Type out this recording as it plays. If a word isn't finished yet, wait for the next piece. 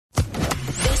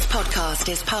podcast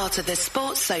is part of the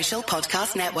Sports Social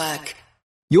Podcast Network.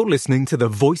 You're listening to the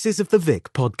Voices of the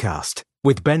Vic podcast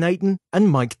with Ben Aiton and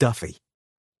Mike Duffy.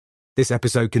 This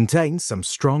episode contains some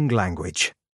strong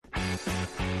language.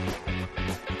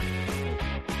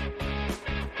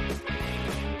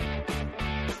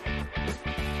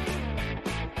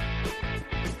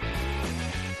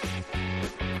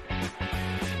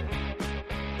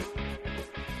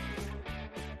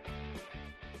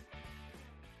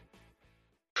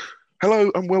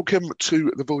 Hello and welcome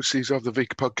to the Voices of the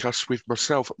Vic podcast with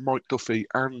myself, Mike Duffy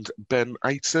and Ben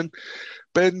Aiton.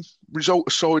 Ben, result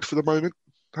aside for the moment,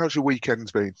 how's your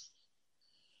weekend been?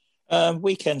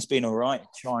 Weekend's been all right.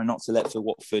 Trying not to let the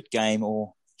Watford game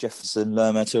or Jefferson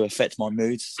Lerma to affect my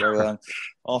mood. So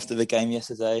after the game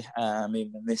yesterday, my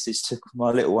missus took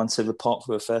my little one to the park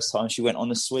for the first time. She went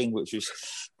on a swing, which was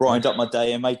brightened up my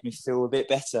day and made me feel a bit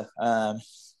better.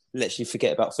 Lets you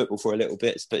forget about football for a little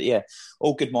bit. But yeah,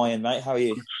 all good my end, mate. How are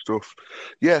you? Good stuff.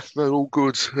 Yeah, no, all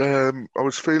good. I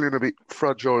was feeling a bit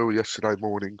fragile yesterday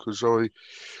morning because I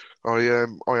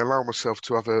allow myself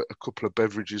to have a couple of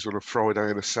beverages on a Friday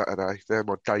and a Saturday. They're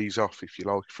my days off, if you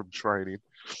like, from training.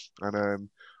 And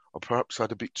I perhaps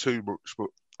had a bit too much, but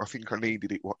I think I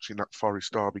needed it watching that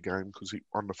Forest Derby game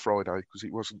on the Friday because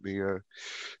it wasn't the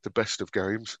best of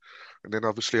games. And then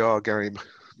obviously our game,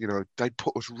 you know, they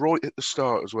put us right at the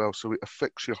start as well, so it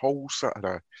affects your whole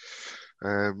Saturday.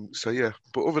 So yeah,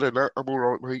 but other than that, I'm all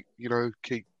right, mate. You know,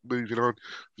 keep moving on.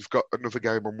 We've got another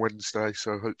game on Wednesday,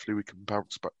 so hopefully we can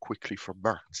bounce back quickly from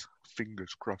that.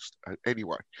 Fingers crossed.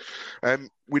 Anyway,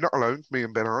 we're not alone. Me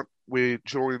and Ben aren't. We're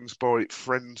joined by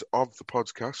friend of the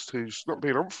podcast who's not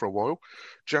been on for a while,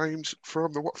 James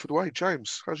from the Watford Way.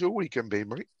 James, how's your weekend been,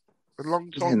 mate? A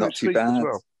long time not too bad. As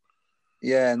well.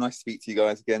 Yeah, nice to speak to you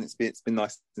guys again. It's been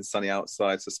nice and sunny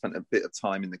outside, so I spent a bit of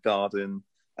time in the garden,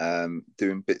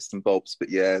 doing bits and bobs. But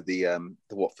yeah, the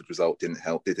Watford result didn't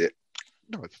help, did it?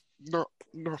 No,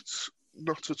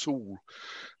 not at all.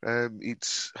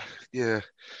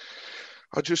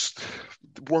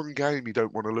 One game you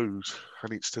don't want to lose,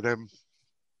 and it's to them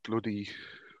bloody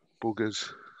buggers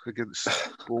against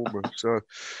Bournemouth. So,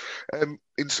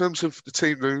 in terms of the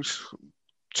team news,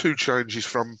 two changes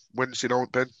from Wednesday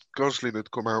night, Ben. Gosling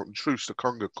had come out and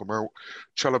Troost-Ekong had come out.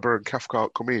 Chalobah and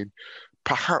Cathcart come in.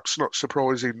 Perhaps not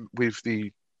surprising with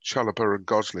the Chalobah and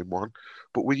Gosling one,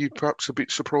 but were you perhaps a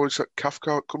bit surprised that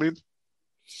Cathcart come in?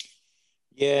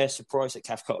 Yeah, surprised that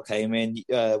Cathcart came in.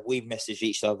 We messaged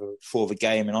each other before the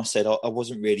game, and I said I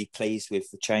wasn't really pleased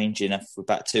with the change in for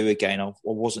back two again. I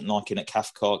wasn't liking that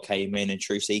Cathcart came in and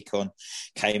Troost-Ekong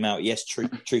came out. Yes,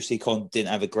 Troost-Ekong didn't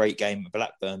have a great game at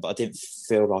Blackburn, but I didn't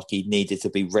feel like he needed to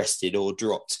be rested or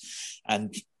dropped.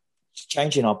 And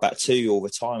changing our back two all the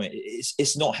time,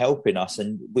 it's not helping us,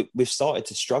 and we've started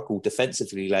to struggle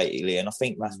defensively lately. And I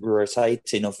think that's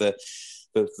rotating of the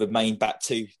main back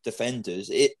two defenders,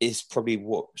 it is probably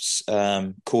what's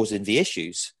causing the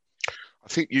issues. I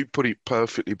think you put it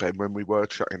perfectly, Ben, when we were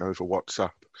chatting over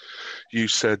WhatsApp. You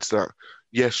said that,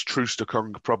 yes,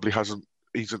 Troost-Ekong probably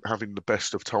isn't having the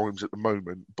best of times at the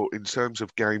moment, but in terms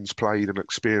of games played and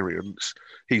experience,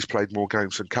 he's played more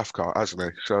games than Cathcart, hasn't he?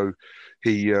 So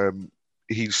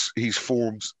he's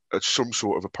formed some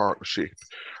sort of a partnership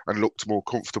and looked more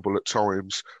comfortable at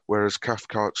times, whereas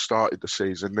Cathcart started the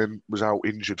season, then was out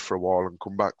injured for a while and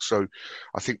come back. So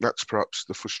I think that's perhaps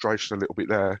the frustration a little bit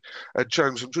there.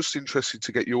 James, I'm just interested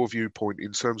to get your viewpoint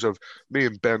in terms of, me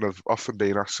and Ben have often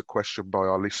been asked a question by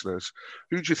our listeners.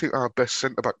 Who do you think our best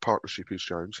centre-back partnership is,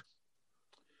 James?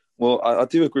 Well, I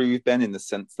do agree with Ben in the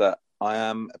sense that I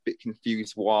am a bit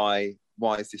confused why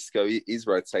Xisco is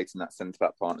rotating that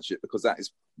centre-back partnership, because that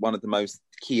is one of the most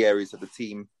key areas of the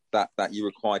team that you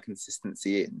require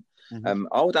consistency in. Mm-hmm.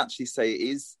 I would actually say it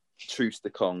is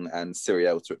Troost-Ekong and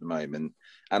Sierralta at the moment.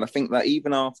 And I think that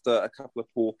even after a couple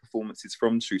of poor performances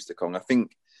from Troost-Ekong, I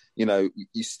think, you know,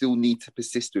 you still need to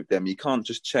persist with them. You can't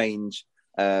just change,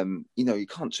 you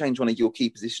can't change one of your key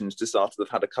positions just after they've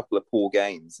had a couple of poor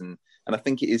games. And I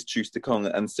think it is Troost-Ekong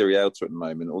and Sierralta at the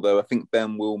moment, although I think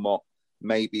Ben Wilmot,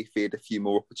 maybe if he had a few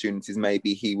more opportunities,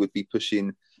 maybe he would be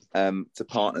pushing to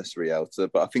partner Sierralta.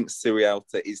 But I think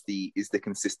Sierralta is the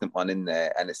consistent one in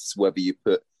there, and it's whether you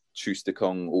put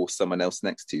Troost-Ekong or someone else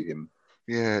next to him.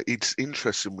 Yeah, it's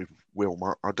interesting with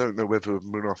Wilmot. I don't know whether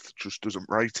Munoz just doesn't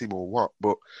rate him or what,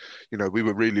 but, you know, we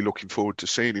were really looking forward to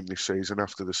seeing him this season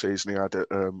after the season he had at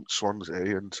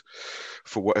Swansea, and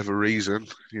for whatever reason,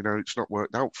 you know, it's not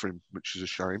worked out for him, which is a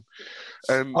shame.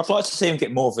 I'd like to see him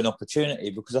get more of an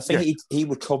opportunity, because I think he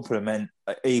would complement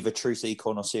either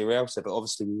Troost-Ekong or Sierralta, but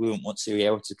obviously we wouldn't want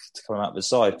Sierralta to come out of the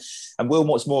side. And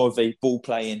Wilmot's more of a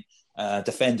ball-playing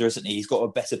defender, isn't he? He's got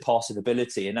a better passing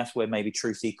ability, and that's where maybe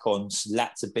Troost-Ekon's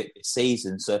lacked a bit this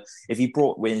season. So if you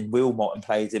brought in Wilmot and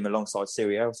played him alongside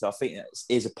Sirielta, I think that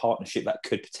is a partnership that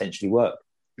could potentially work.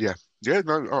 Yeah,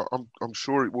 no, I'm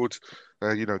sure it would.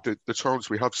 The times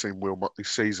we have seen Wilmot this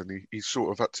season, he's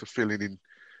sort of had to fill in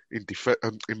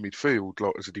midfield,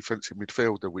 like as a defensive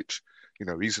midfielder, which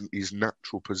isn't his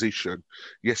natural position.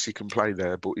 Yes, he can play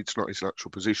there, but it's not his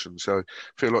natural position. So I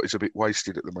feel like he's a bit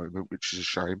wasted at the moment, which is a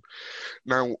shame.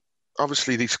 Now,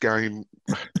 obviously, this game,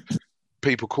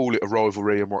 people call it a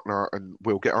rivalry and whatnot, and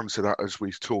we'll get onto that as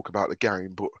we talk about the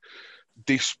game. But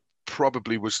this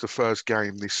probably was the first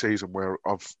game this season where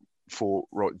I've thought,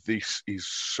 right, this is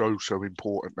so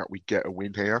important that we get a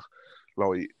win here.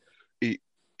 Like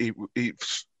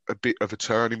it's a bit of a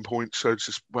turning point. So it's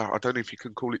just, well, I don't know if you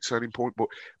can call it turning point, but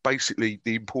basically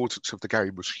the importance of the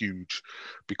game was huge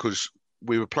because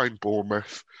we were playing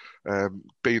Bournemouth,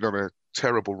 being on a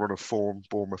terrible run of form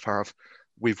Bournemouth have.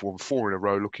 We've won 4 in a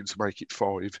row, looking to make it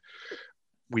 5.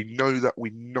 We know that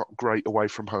we're not great away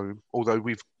from home, although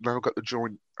we've now got the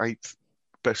joint 8th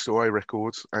best away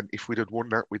records. And if we'd had won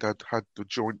that, we'd had the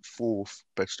joint 4th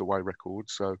best away record.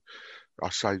 So I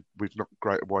say we're not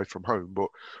great away from home, but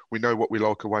we know what we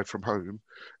like away from home.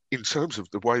 In terms of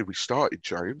the way we started,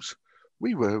 James,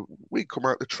 we come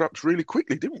out the traps really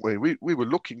quickly, didn't we? We were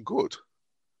looking good.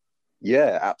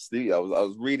 Yeah, absolutely. I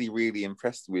was really, really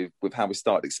impressed with how we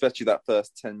started, especially that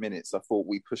first 10 minutes. I thought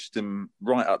we pushed them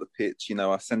right out the pitch.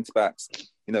 Our centre backs,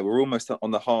 we're almost on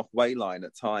the halfway line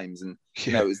at times, and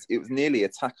Yeah. It was nearly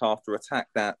attack after attack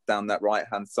down that right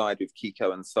hand side with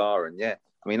Kiko and Sarr. And yeah,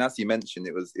 I mean, as you mentioned,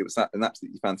 it was an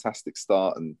absolutely fantastic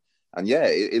start, and yeah,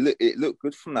 it looked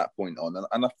good from that point on.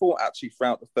 And I thought actually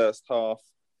throughout the first half.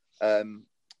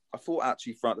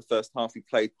 We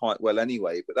played quite well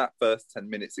anyway, but that first 10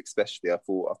 minutes especially, I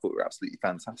thought we were absolutely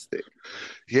fantastic.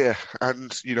 Yeah,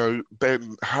 and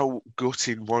Ben, how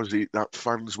gutting was it that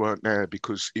fans weren't there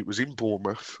because it was in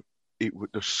Bournemouth.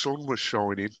 The sun was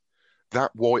shining.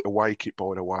 That white away kit,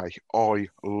 by the way, I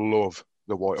love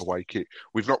the white away kit.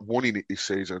 We've not won in it this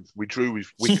season. We drew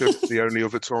with Wickham the only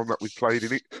other time that we've played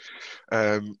in it.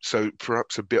 So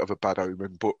perhaps a bit of a bad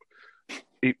omen, but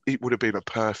it would have been a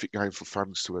perfect game for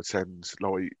fans to attend.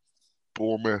 Like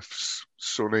Bournemouth's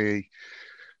sunny,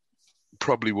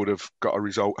 probably would have got a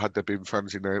result had there been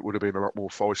fans in there. It would have been a lot more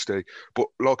feisty. But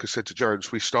like I said to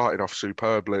Jones, we started off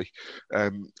superbly.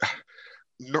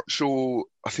 Not sure.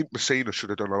 I think Messina should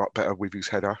have done a lot better with his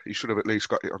header. He should have at least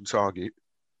got it on target.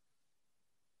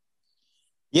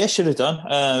 Yeah, should have done.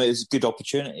 It was a good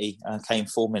opportunity. Came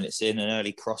 4 minutes in, an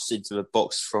early cross into the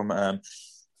box from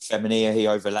Femenia. He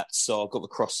overlapped Sarr, got the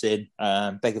cross in.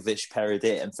 Begovic parried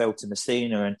it and fell to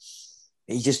Messina, and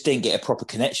he just didn't get a proper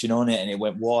connection on it, and it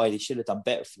went wide. He should have done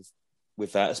better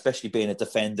with that, especially being a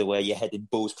defender where you're heading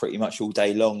balls pretty much all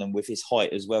day long, and with his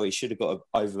height as well, he should have got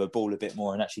over the ball a bit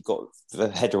more and actually got the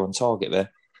header on target there.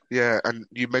 Yeah, and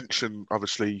you mentioned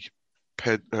obviously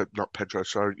not Pedro,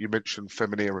 sorry, you mentioned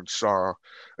Femenia and Sarr,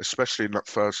 especially in that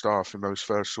first half, in those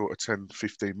first sort of 10,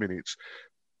 15 minutes.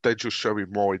 They're just showing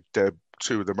why they're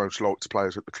 2 of the most liked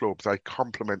players at the club. They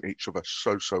complement each other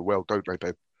so well, don't they,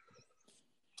 Ben?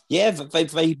 Yeah,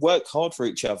 they work hard for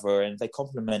each other and they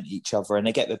complement each other and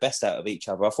they get the best out of each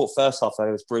other. I thought first half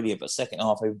they was brilliant, but second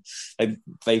half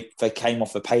they came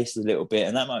off the pace a little bit,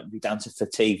 and that might be down to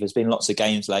fatigue. There's been lots of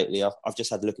games lately. I've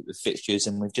just had a look at the fixtures,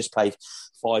 and we've just played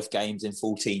 5 games in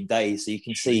 14 days, so you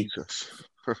can see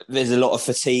there's a lot of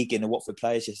fatigue in the Watford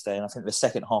players yesterday, and I think the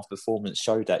second half performance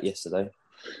showed that yesterday.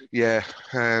 Yeah,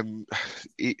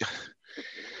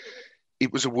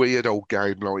 it was a weird old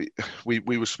game. Like we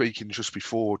were speaking just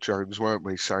before, Jones, weren't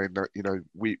we? Saying that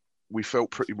we felt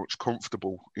pretty much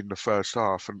comfortable in the first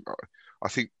half, and I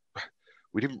think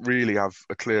we didn't really have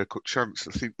a clear-cut chance.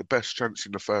 I think the best chance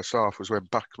in the first half was when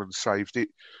Bachmann saved it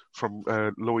from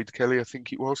Lloyd Kelly, I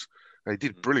think it was. He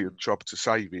did a brilliant job to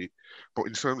save it, but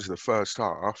in terms of the first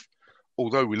half,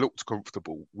 although we looked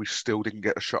comfortable, we still didn't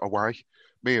get a shot away.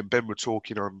 Me and Ben were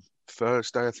talking on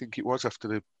Thursday, I think it was, after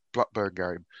the Blackburn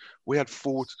game. We had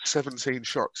 17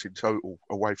 shots in total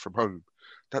away from home.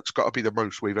 That's got to be the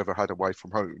most we've ever had away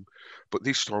from home. But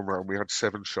this time round, we had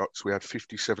 7 shots. We had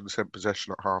 57%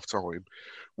 possession at half time.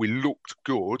 We looked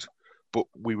good, but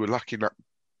we were lacking that.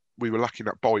 We were lacking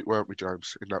that bite, weren't we,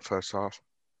 James, in that first half?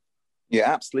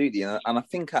 Yeah, absolutely. And I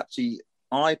think actually,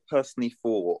 I personally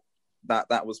thought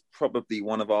that was probably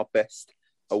one of our best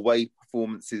away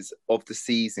performances of the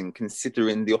season,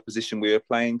 considering the opposition we were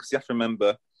playing. Because you have to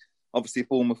remember, obviously,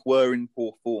 Bournemouth were in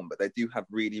poor form, but they do have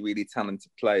really, really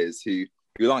talented players who,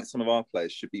 like some of our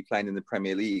players, should be playing in the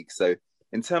Premier League. So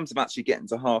in terms of actually getting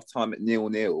to half-time at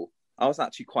 0-0, I was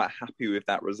actually quite happy with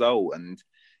that result. And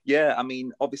yeah, I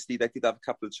mean, obviously they did have a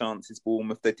couple of chances,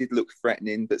 Bournemouth. They did look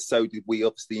threatening, but so did we.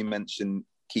 Obviously, you mentioned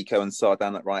Kiko and Sarr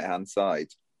down that right-hand side.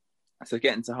 So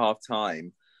getting to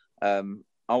half-time,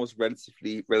 I was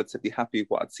relatively happy with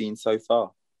what I'd seen so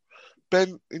far.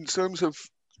 Ben, in terms of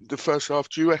the first half,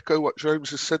 do you echo what James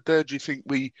has said there? Do you think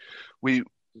we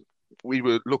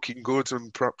were looking good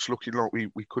and perhaps looking like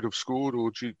we could have scored,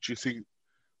 or do you think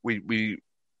we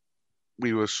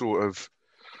were sort of,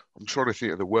 I'm trying to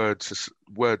think of the word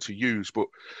to use, but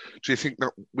do you think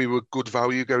that we were good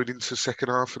value going into the second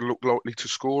half and looked likely to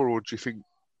score, or do you think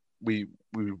we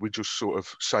just sort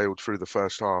of sailed through the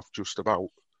first half just about?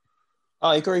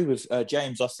 I agree with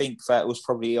James. I think that was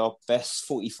probably our best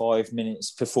 45 minutes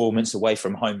performance away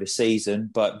from home this season,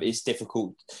 but it's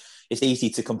difficult. It's easy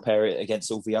to compare it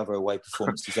against all the other away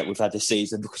performances that we've had this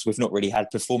season because we've not really had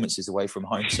performances away from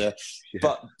home. So,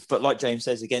 yeah. But like James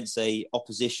says, against a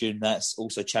opposition that's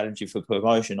also challenging for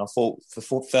promotion, I thought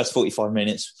for first 45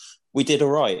 minutes we did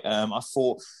all right. I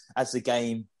thought as the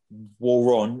game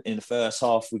wore on in the first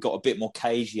half, we got a bit more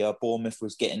cagier. Bournemouth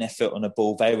was getting their foot on the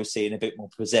ball. They were seeing a bit more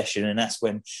possession, and that's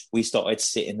when we started to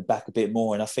sit in the back a bit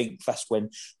more. And I think that's when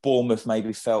Bournemouth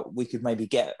maybe felt we could maybe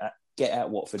get at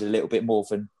Watford a little bit more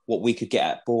than what we could get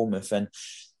at Bournemouth. And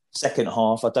second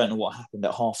half, I don't know what happened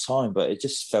at half time, but it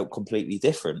just felt completely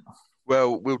different.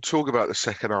 Well, we'll talk about the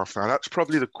second half now. That's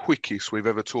probably the quickest we've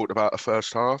ever talked about a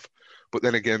first half. But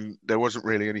then again, there wasn't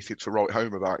really anything to write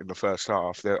home about in the first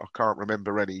half. I can't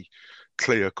remember any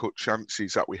clear-cut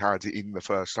chances that we had in the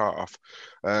first half.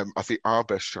 I think our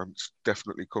best chance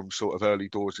definitely comes sort of early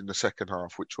doors in the second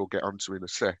half, which we'll get onto in a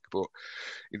sec. But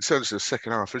in terms of the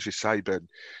second half, as you say, Ben,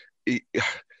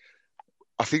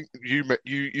 I think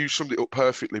you summed it up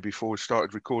perfectly before we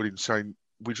started recording, saying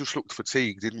we just looked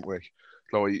fatigued, didn't we?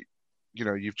 Like, you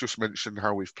know, you've just mentioned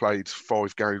how we've played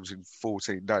 5 games in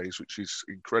 14 days, which is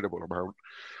an incredible amount.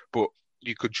 But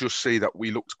you could just see that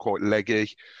we looked quite leggy.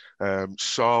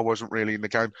 Sarr wasn't really in the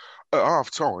game. At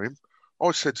half-time,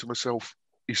 I said to myself,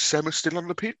 is Sema still on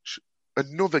the pitch?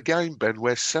 Another game, Ben,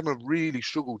 where Sema really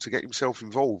struggled to get himself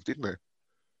involved, didn't he?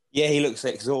 Yeah, he looks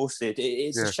exhausted.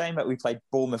 It's a shame that we played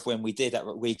Bournemouth when we did that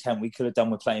weekend. We could have done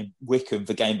with playing Wickham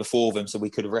the game before them, so we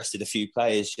could have rested a few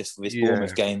players just for this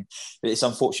Bournemouth game. But it's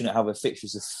unfortunate how the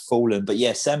fixtures have fallen. But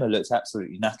yeah, Sema looks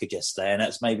absolutely knackered yesterday, and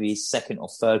that's maybe his second or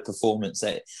third performance.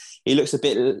 He looks a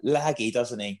bit laggy,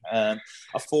 doesn't he? I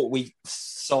thought we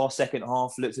saw second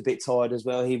half looked a bit tired as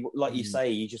well. He, like you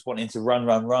say, he just wanted to run,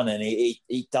 and he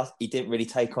didn't really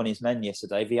take on his men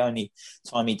yesterday. The only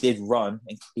time he did run,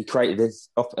 he created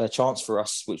a chance for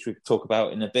us, which we'll talk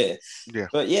about in a bit. Yeah.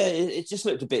 But yeah, it just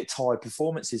looked a bit tired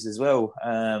performances as well.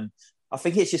 I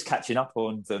think it's just catching up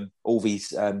on them, all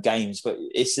these games, but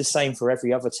it's the same for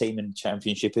every other team in the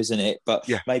Championship, isn't it? But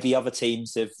maybe other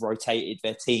teams have rotated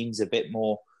their teams a bit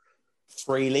more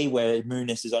freely, where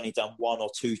Muniz has only done 1 or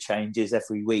 2 changes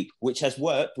every week, which has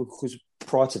worked because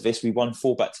prior to this we won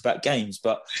 4 back-to-back games,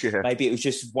 but maybe it was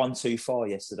just 1 too far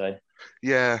yesterday.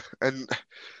 Yeah, and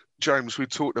James, we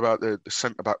talked about the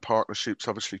centre-back partnerships.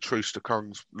 Obviously,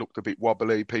 Troost-Ekong's looked a bit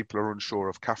wobbly. People are unsure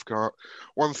of Cathcart.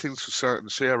 One thing's for certain,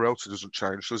 Sierralta doesn't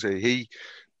change, does he? He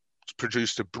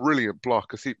produced a brilliant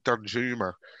block. I think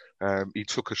Danjuma, he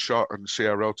took a shot and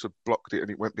Sierralta blocked it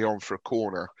and it went beyond for a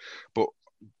corner. But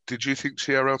did you think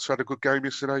Sierralta had a good game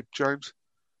yesterday, James?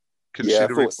 Yeah, I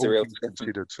thought Sierralta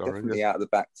definitely out of the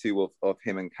back two of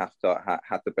him and Cathcart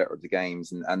had the better of the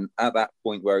games, and at that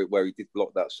point where he did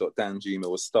block that shot,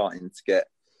 Danjuma was starting to get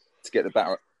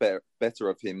the better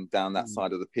of him down that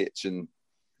side of the pitch, and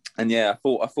yeah,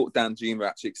 I thought Danjuma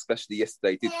actually, especially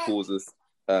yesterday, did cause us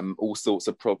all sorts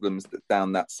of problems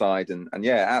down that side, and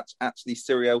yeah, actually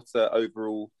Sierralta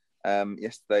overall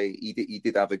yesterday he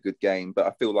did have a good game, but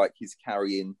I feel like he's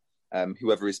carrying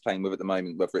whoever is playing with at the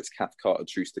moment, whether it's Cathcart or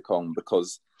Troost-Ekong,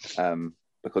 because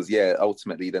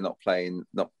ultimately they're not playing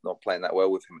that well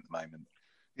with him at the moment.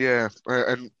 Yeah,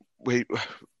 and we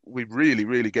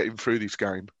really get him through this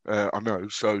game. I know,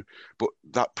 but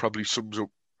that probably sums up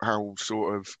how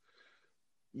sort of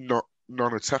not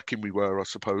non-attacking we were, I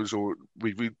suppose, or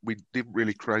we didn't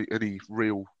really create any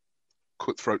real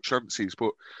cutthroat chances,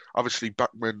 but obviously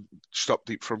Backman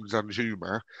stopped it from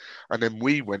Danjuma, and then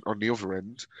we went on the other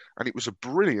end, and it was a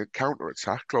brilliant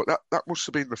counter-attack. Like that must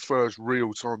have been the first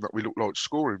real time that we looked like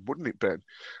scoring, wouldn't it, Ben?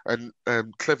 And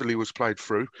cleverly was played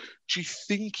through. Do you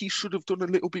think he should have done a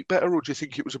little bit better, or do you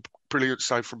think it was a brilliant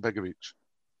save from Begovic?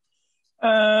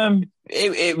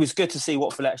 It was good to see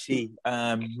Watford actually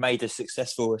made a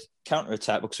successful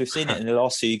counter-attack, because we've seen it in the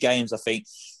last few games. I think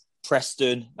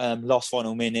Preston, last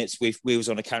final minutes, we was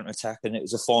on a counter-attack, and it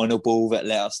was a final ball that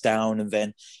let us down. And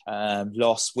then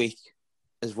last week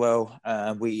as well,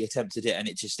 we attempted it and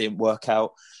it just didn't work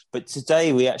out. But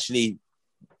today we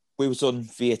was on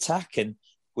the attack, and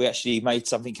we actually made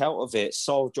something out of it.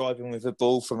 Sol driving with a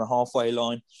ball from the halfway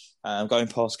line, going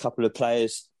past a couple of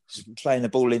players, playing the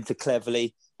ball into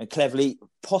Cleverley. And Cleverley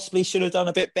possibly should have done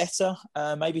a bit better.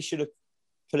 Maybe should have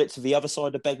put it to the other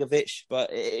side of Begovic, but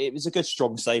it was a good,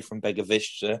 strong save from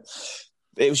Begovic.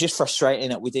 It was just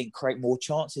frustrating that we didn't create more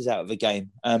chances out of the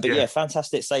game. But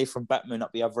fantastic save from Batman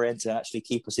up the other end to actually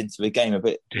keep us into the game a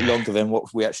bit longer than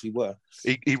what we actually were.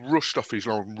 He rushed off his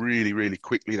line really, really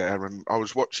quickly there. And I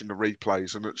was watching the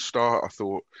replays, and at the start I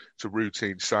thought it's a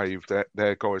routine save.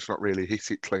 Their guy's not really hit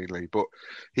it cleanly. But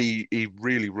he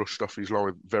really rushed off his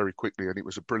line very quickly, and it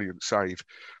was a brilliant save.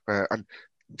 And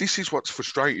this is what's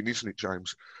frustrating, isn't it,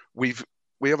 James? We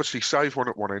obviously saved one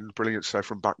at one end, brilliant save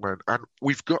from Backman, and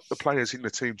we've got the players in the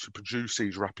team to produce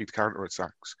these rapid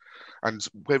counter-attacks. And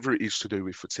whether it is to do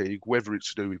with fatigue, whether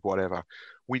it's to do with whatever,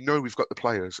 we know we've got the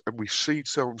players, and we see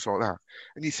times like that.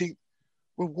 And you think,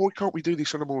 well, why can't we do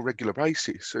this on a more regular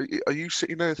basis? Are you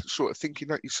sitting there sort of thinking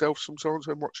that yourself sometimes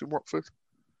when watching Watford?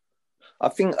 I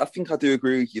think I do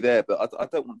agree with you there, but I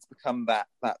don't want to become that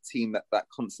team that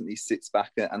constantly sits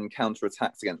back and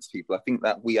counter-attacks against people. I think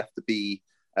that we have to be,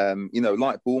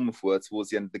 like Bournemouth were towards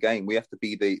the end of the game. We have to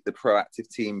be the proactive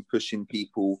team, pushing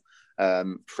people,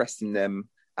 pressing them,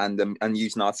 and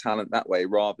using our talent that way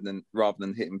rather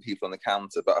than hitting people on the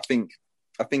counter. But I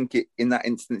think in that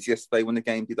instance yesterday, when the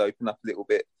game did open up a little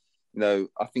bit,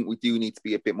 I think we do need to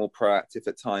be a bit more proactive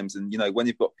at times. And when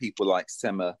you've got people like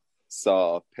Sema,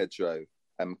 Sarr, Pedro,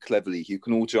 Cleverley, who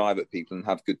can all drive at people and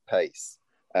have good pace.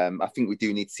 I think we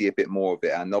do need to see a bit more of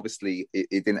it. And obviously,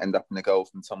 it didn't end up in a goal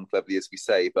from Tom Cleverley, as we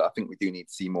say, but I think we do need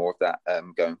to see more of that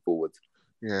going forward.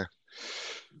 Yeah.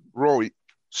 Right.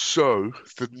 So,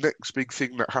 the next big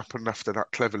thing that happened after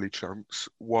that Cleverley chance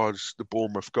was the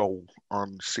Bournemouth goal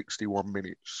on 61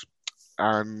 minutes.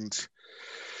 And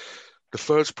the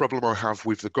first problem I have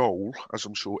with the goal, as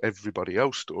I'm sure everybody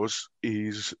else does,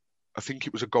 is I think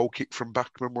it was a goal kick from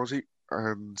Bachmann, was it?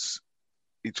 And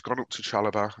it's gone up to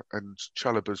Chalobah, and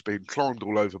Chalobah's been climbed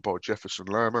all over by Jefferson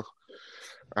Lerma,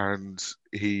 and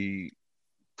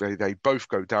they both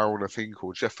go down, I think,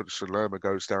 or Jefferson Lerma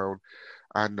goes down,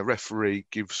 and the referee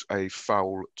gives a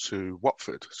foul to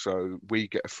Watford. So we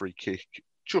get a free kick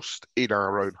just in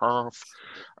our own half,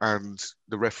 and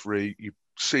the referee, you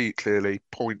see it clearly,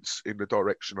 points in the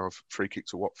direction of free kick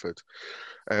to Watford.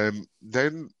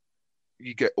 Then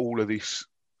you get all of this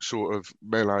sort of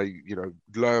melee.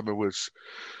 Lerma was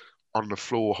on the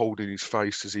floor holding his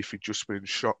face as if he'd just been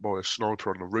shot by a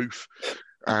sniper on the roof.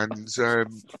 And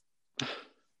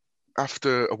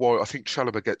after a while, I think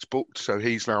Chalobah gets booked, so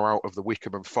he's now out of the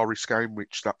Wickham and Forest game,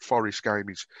 which that Forest game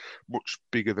is much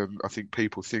bigger than I think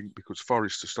people think, because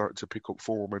Forest are starting to pick up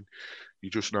form, and you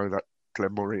just know that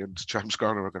Glenn Murray and James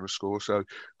Garner are going to score. So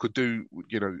could do,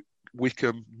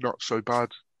 Wickham, not so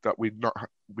bad that we've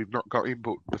not got him,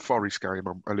 but the Forest game,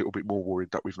 I'm a little bit more worried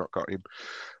that we've not got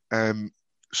him.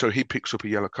 So he picks up a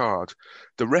yellow card.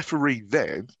 The referee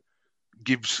then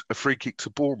gives a free kick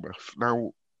to Bournemouth.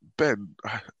 Now, Ben,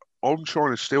 I'm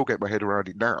trying to still get my head around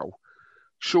it now.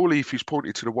 Surely if he's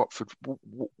pointed to the Watford,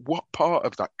 what part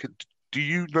of that, do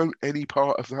you know any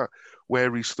part of that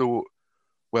where he's thought,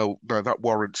 well, no, that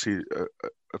warrants a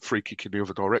free kick in the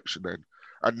other direction then?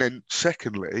 And then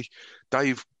secondly,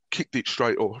 they've kicked it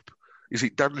straight up. Is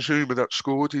it Dan Zuma that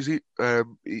scored? Is it? Yeah.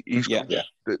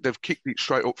 They've kicked it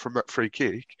straight up from that free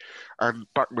kick, and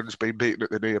Bachmann's been beaten at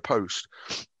the near post.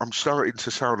 I'm starting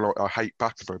to sound like I hate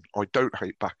Bachmann. I don't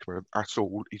hate Bachmann at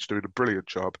all. He's doing a brilliant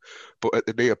job, but at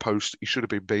the near post, he should have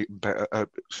been beaten better.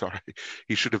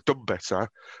 He should have done better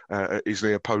at his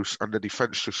near post, and the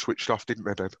defence just switched off, didn't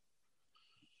they, Ben?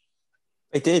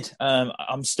 They did.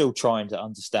 I'm still trying to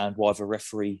understand why the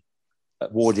referee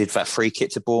awarded that free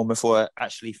kick to Bournemouth, or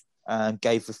actually let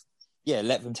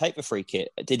them take the free kick.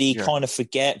 Did he kind of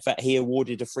forget that he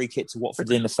awarded a free kick to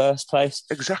Watford in the first place?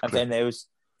 Exactly. And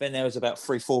then there was about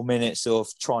 3-4 minutes of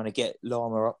trying to get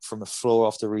Lerma up from the floor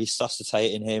after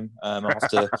resuscitating him.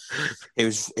 After he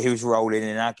was rolling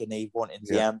in agony, wanting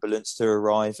the ambulance to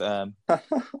arrive.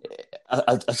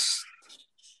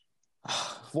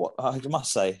 What I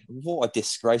must say, what a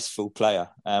disgraceful player!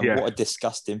 What a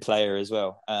disgusting player as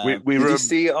well. Did you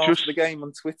see it after the game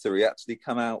on Twitter? He actually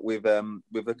come out with a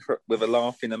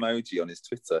laughing emoji on his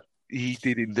Twitter. He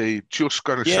did indeed. Just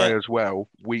going to say as well,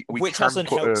 which doesn't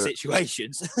help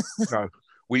situations. No,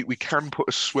 we can put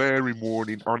a swearing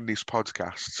warning on this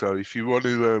podcast. So if you want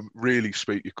to really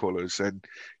speak your colours, then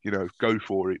go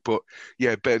for it. But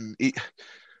yeah, Ben,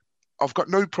 I've got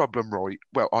no problem, right?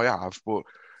 Well, I have, but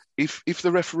if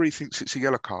the referee thinks it's a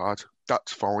yellow card,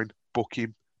 that's fine. Book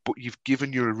him. But you've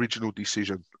given your original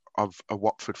decision of a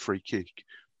Watford free kick.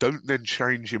 Don't then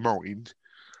change your mind.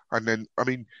 And then, I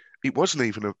mean, it wasn't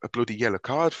even a bloody yellow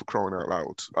card, for crying out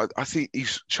loud. I think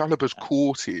Chalobah's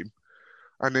caught him,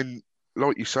 and then,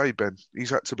 like you say, Ben,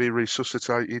 he's had to be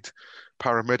resuscitated.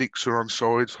 Paramedics are on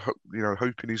side,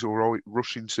 hoping he's all right,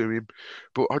 rushing to him.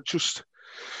 But I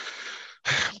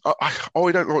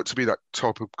don't like to be that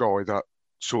type of guy that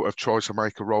sort of tries to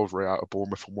make a rivalry out of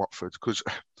Bournemouth and Watford, because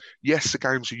yes, the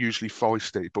games are usually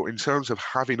feisty, but in terms of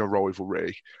having a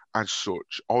rivalry as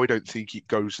such, I don't think it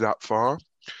goes that far.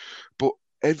 But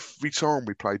every time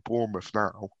we play Bournemouth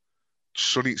now,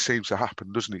 something seems to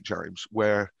happen, doesn't it, James?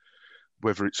 Where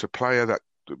whether it's a player that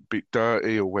a bit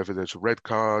dirty or whether there's a red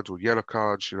card or yellow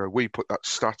cards, we put that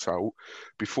stat out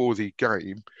before the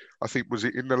game. I think, was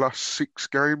it in the last 6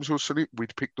 games or something,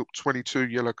 we'd picked up 22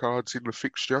 yellow cards in the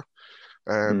fixture.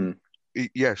 So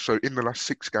in the last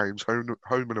 6 games, home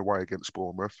and away against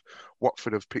Bournemouth,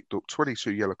 Watford have picked up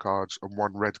 22 yellow cards and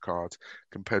 1 red card,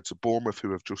 compared to Bournemouth,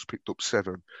 who have just picked up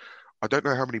 7. I don't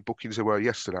know how many bookings there were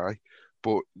yesterday,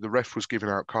 but the ref was giving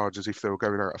out cards as if they were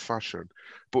going out of fashion.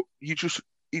 But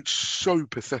it's so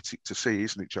pathetic to see,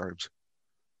 isn't it, James?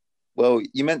 Well,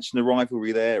 you mentioned a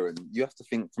rivalry there, and you have to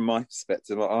think from my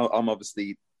perspective. I'm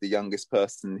obviously the youngest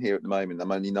person here at the moment.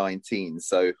 I'm only 19,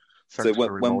 so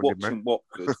when watching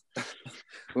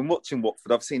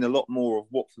Watford, I've seen a lot more of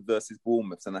Watford versus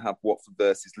Bournemouth than I have Watford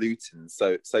versus Luton.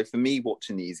 So for me,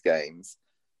 watching these games,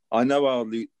 I know our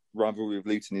rivalry with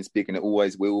Luton is big and it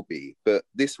always will be, but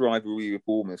this rivalry with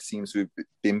Bournemouth seems to have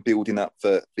been building up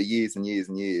for years and years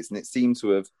and years, and it seemed to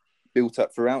have built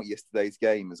up throughout yesterday's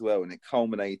game as well, and it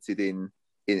culminated in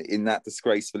that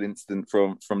disgraceful incident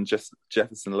from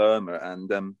Jefferson Lerma,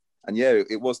 and yeah,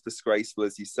 it was disgraceful,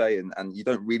 as you say, and you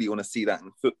don't really want to see that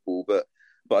in football, but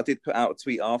I did put out a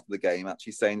tweet after the game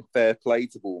actually saying fair play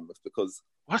to Bournemouth, because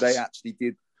they actually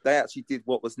did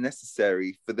what was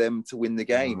necessary for them to win the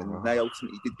game, and they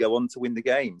ultimately did go on to win the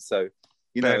game. So,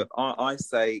 I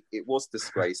say it was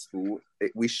disgraceful.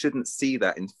 We shouldn't see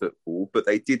that in football, but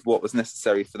they did what was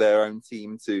necessary for their own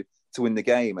team to win the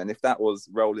game. And if that was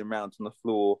rolling around on the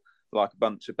floor like a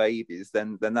bunch of babies,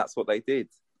 then that's what they did.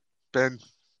 Ben,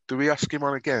 do we ask him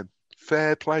on again?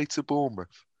 Fair play to Bournemouth.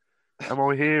 Am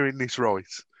I hearing this right?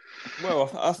 Well,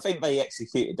 I think they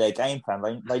executed their game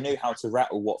plan. They knew how to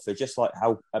rattle Watford, just like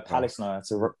how Palace know how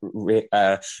to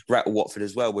rattle Watford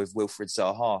as well with Wilfried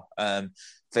Zaha.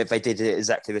 They did it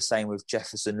exactly the same with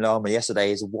Jefferson Lerma yesterday.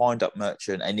 He's a wind-up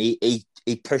merchant, and he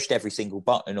pushed every single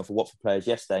button of the Watford players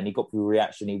yesterday, and he got the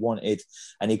reaction he wanted,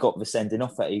 and he got the sending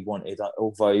off that he wanted,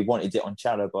 although he wanted it on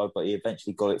Chalobah, but he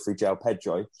eventually got it through João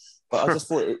Pedro. But I just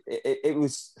thought it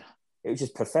was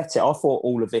just pathetic. I thought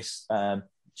all of this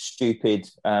stupid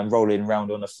rolling around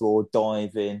on the floor,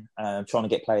 diving, trying to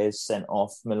get players sent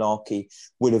off, malarkey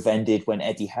would have ended when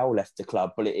Eddie Howe left the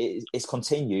club, but it's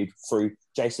continued through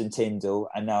Jason Tyndall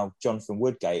and now Jonathan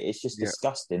Woodgate. It's just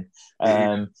disgusting.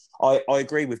 I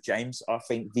agree with James. I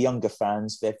think the younger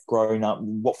fans, they've grown up.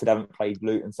 Watford haven't played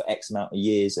Luton for X amount of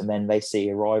years, and then they see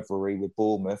a rivalry with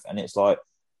Bournemouth, and it's like,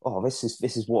 oh, this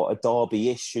is what a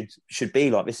derby-ish should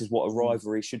be like. This is what a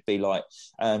rivalry should be like.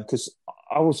 Because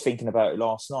I was thinking about it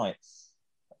last night.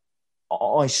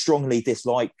 I strongly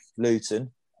dislike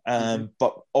Luton,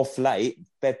 but off late,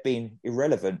 they've been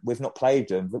irrelevant. We've not played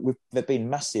them. There've been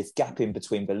massive gap in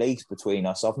between the leagues between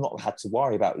us. I've not had to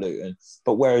worry about Luton.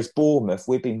 But whereas Bournemouth,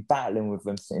 we've been battling with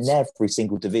them in every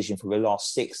single division for the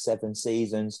last 6-7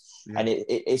 seasons. Yeah. And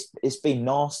it's been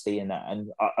nasty in that.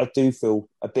 And I do feel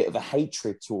a bit of a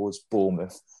hatred towards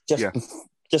Bournemouth.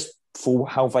 Just for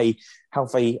how they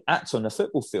act on the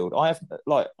football field. I have,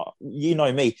 like, you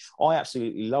know me, I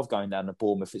absolutely love going down to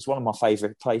Bournemouth. It's one of my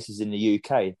favourite places in the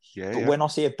UK. But when I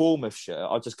see a Bournemouth shirt,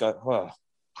 I just go, oh,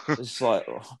 it's like,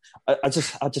 I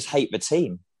just hate the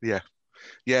team. Yeah.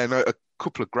 No, a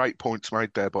couple of great points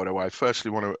made there, by the way.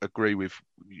 Firstly, want to agree with,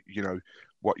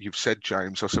 what you've said,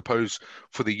 James. I suppose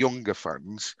for the younger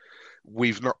fans,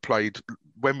 we've not played,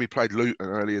 when we played Luton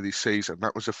earlier this season,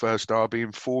 that was the first derby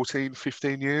in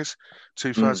 15 years.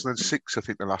 2006, I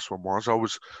think the last one was. I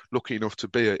was lucky enough to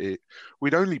be at it.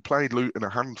 We'd only played Luton a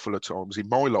handful of times in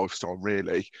my lifetime,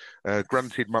 really.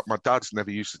 Granted, my dad's never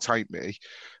used to take me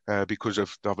because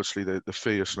of, obviously, the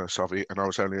fierceness of it, and I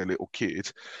was only a little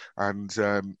kid. And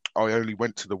I only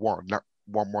went to that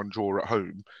 1-1 draw at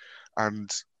home.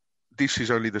 And this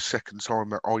is only the second time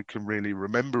that I can really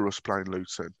remember us playing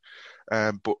Luton.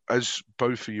 But as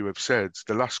both of you have said,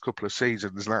 the last couple of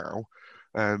seasons now,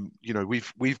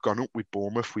 we've gone up with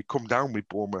Bournemouth, we come down with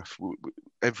Bournemouth.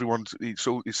 Everyone's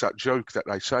it's that joke that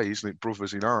they say, isn't it?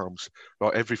 Brothers in arms.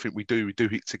 Like everything we do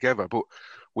it together. But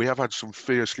we have had some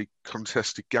fiercely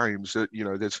contested games that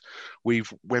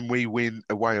when we win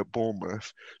away at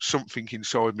Bournemouth, something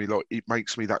inside me it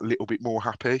makes me that little bit more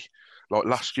happy. Like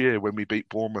last year when we beat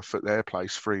Bournemouth at their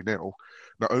place 3-0,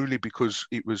 not only because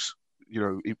it was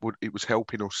it was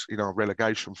helping us in our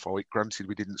relegation fight. Granted,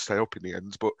 we didn't stay up in the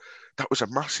end, but that was a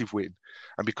massive win.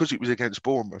 And because it was against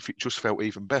Bournemouth, it just felt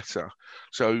even better.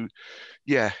 So,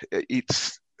 yeah,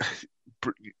 it's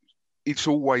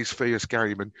always fierce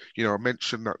game. And, I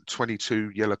mentioned that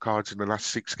 22 yellow cards in the last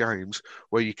 6 games,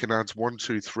 where you can add 1,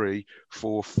 2, 3,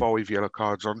 4, 5 yellow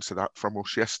cards onto that from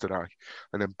us yesterday.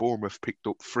 And then Bournemouth picked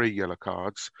up 3 yellow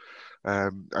cards.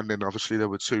 And then obviously there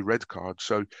were 2 red cards.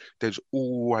 So there's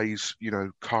always,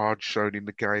 cards shown in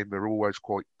the game. They're always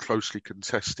quite closely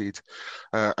contested.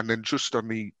 And then just on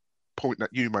the point that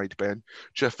you made, Ben,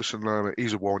 Jefferson Lerma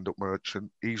is a wind-up merchant.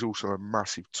 He's also a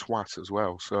massive twat as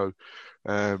well. So,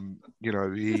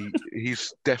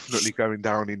 he's definitely going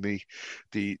down in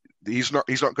the he's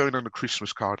not going on the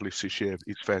Christmas card list this year.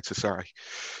 It's fair to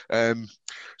say.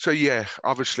 So yeah,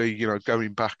 obviously,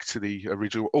 going back to the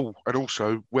original. Oh, and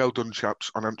also, well done,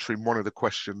 chaps, on answering one of the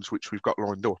questions which we've got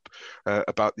lined up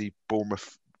about the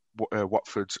Bournemouth.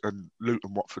 Watford and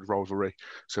Luton Watford rivalry.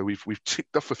 So we've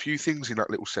ticked off a few things in that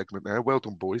little segment there. Well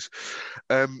done, boys.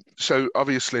 So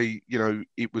obviously,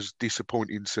 it was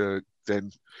disappointing to then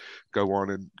go on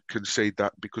and concede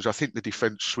that, because I think the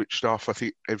defence switched off. I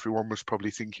think everyone was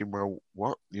probably thinking, well,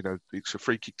 what? It's a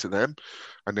free kick to them,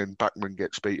 and then Backman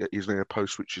gets beat at his near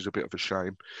post, which is a bit of a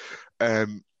shame.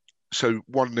 So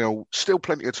 1-0, still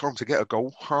plenty of time to get a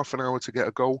goal, half an hour to get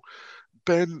a goal.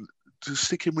 Ben,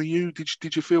 sticking with you,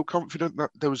 did you feel confident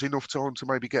that there was enough time to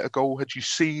maybe get a goal? Had you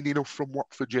seen enough from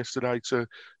Watford yesterday to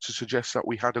suggest that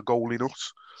we had a goal in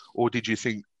us? Or did you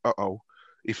think,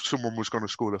 if someone was going to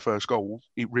score the first goal,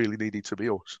 it really needed to be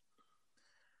us?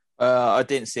 I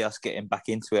didn't see us getting back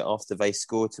into it after they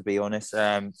scored, to be honest.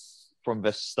 From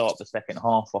the start of the second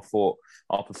half, I thought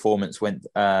our performance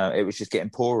it was just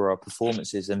getting poorer, our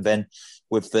performances. And then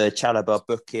with the Chalobah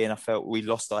booking, I felt we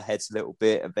lost our heads a little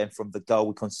bit. And then from the goal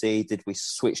we conceded, we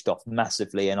switched off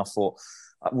massively. And I thought,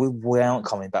 we aren't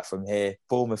coming back from here.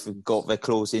 Bournemouth have got their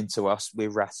claws into us. We're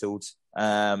rattled.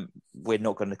 We're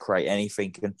not going to create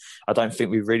anything. And I don't think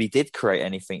we really did create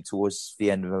anything towards the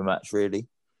end of the match, really.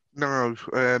 No,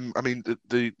 I mean,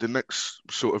 the next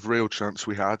sort of real chance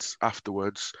we had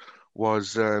afterwards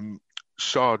was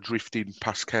Shah drifting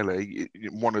past Kelly.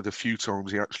 One of the few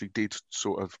times he actually did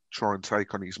sort of try and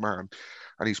take on his man,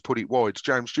 and he's put it wide.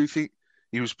 James, do you think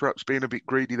he was perhaps being a bit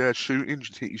greedy there shooting? Do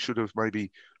you think he should have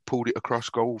maybe pulled it across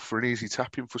goal for an easy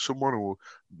tap-in for someone, or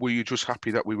were you just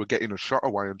happy that we were getting a shot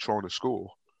away and trying to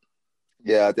score?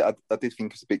 Yeah, I did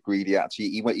think it was a bit greedy. Actually,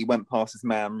 he went past his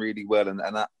man really well, and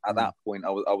at that point, I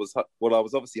was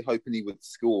obviously hoping he would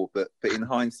score, but in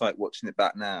hindsight, watching it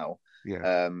back now,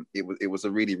 it was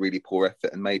a really, really poor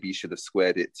effort, and maybe you should have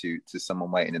squared it to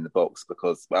someone waiting in the box,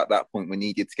 because at that point we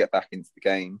needed to get back into the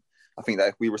game. I think that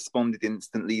if we responded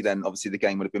instantly, then obviously the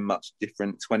game would have been much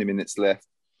different. 20 minutes left,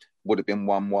 would have been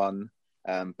 1-1,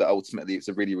 but ultimately it's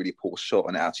a really, really poor shot,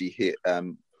 and it actually hit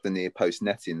the near post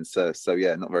netting. So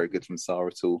yeah, not very good from Sarr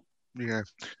at all. Yeah,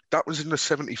 that was in the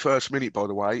 71st minute, by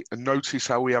the way. And notice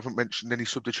how we haven't mentioned any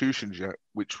substitutions yet,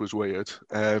 which was weird.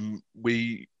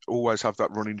 We always have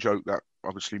that running joke that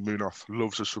obviously Munoz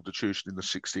loves a substitution in the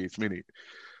 60th minute.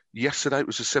 Yesterday it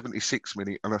was the 76th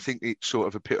minute, and I think it sort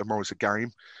of epitomised a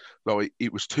game. Like,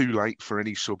 it was too late for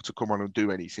any sub to come on and do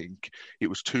anything. It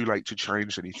was too late to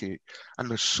change anything.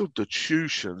 And the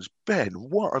substitutions, Ben,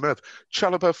 what on earth?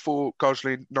 Chalobah for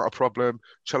Gosling, not a problem.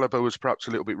 Chalobah was perhaps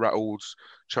a little bit rattled.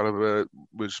 Chalobah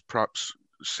was perhaps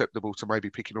susceptible to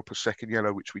maybe picking up a second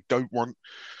yellow, which we don't want.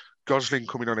 Gosling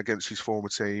coming on against his former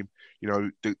team.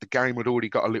 The game had already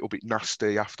got a little bit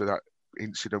nasty after that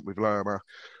incident with Lerma.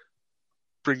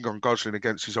 Bring on Gosling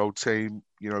against his old team,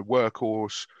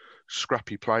 workhorse,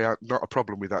 scrappy player, not a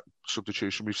problem with that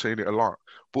substitution. We've seen it a lot.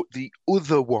 But the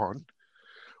other one,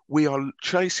 we are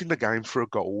chasing the game for a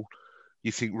goal.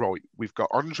 You think, right, we've got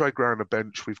Andre Gray on the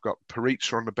bench, we've got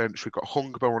Paritza on the bench, we've got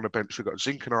Hungbo on the bench, we've got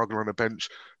Zinkernagel on the bench.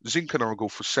 Zinkernagel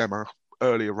for Sema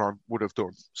earlier on would have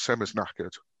done. Sema's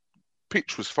knackered.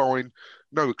 Pitch was fine,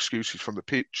 no excuses from the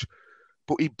pitch.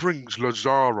 But he brings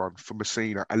Lazar on for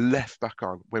Messina, a left back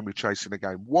on when we're chasing the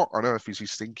game. What on earth is he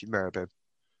thinking there, Ben?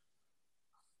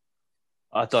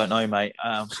 I don't know, mate.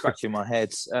 I'm scratching my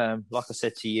head. Like I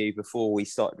said to you before we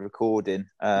started recording,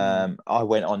 I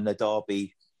went on the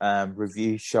Derby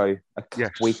review show a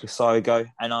Yes. week or so ago,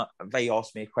 and they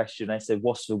asked me a question. They said,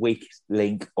 "What's the weak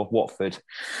link of Watford?"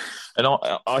 And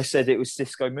I said it was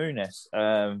Cisco Muniz,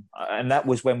 and that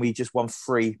was when we just won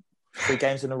three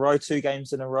games in a row, 2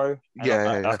 games in a row.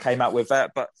 And I came out with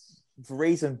that, but the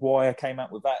reason why I came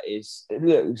out with that is,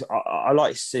 look, I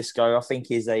like Cisco. I think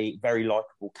he's a very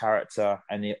likable character,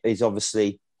 and he's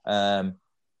obviously got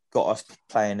us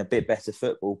playing a bit better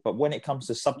football. But when it comes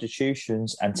to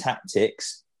substitutions and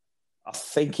tactics, I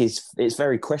think it's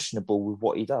very questionable with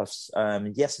what he does.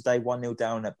 Yesterday, 1-0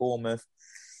 down at Bournemouth.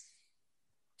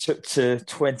 Took to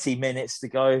 20 minutes to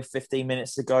go, 15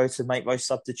 minutes to go to make those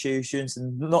substitutions,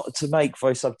 and not to make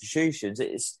those substitutions.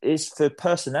 It's for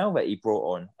personnel that he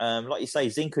brought on. Like you say,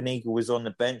 Zinchenko was on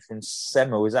the bench and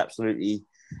Sema was absolutely,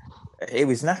 he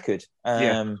was knackered.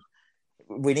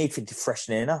 We need to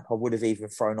freshen it up. I would have even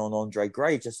thrown on Andre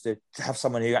Gray just to have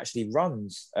someone who actually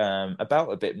runs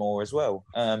about a bit more as well.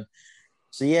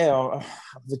 So,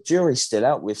 the jury's still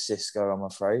out with Cisco, I'm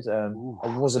afraid. I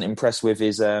wasn't impressed with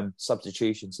his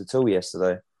substitutions at all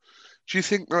yesterday. Do you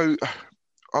think, though,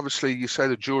 obviously you say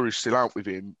the jury's still out with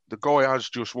him, the guy has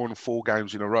just won 4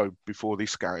 games in a row before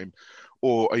this game,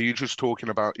 or are you just talking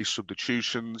about his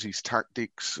substitutions, his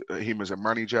tactics, him as a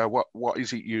manager? What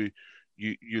is it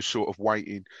you're sort of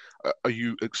waiting? Are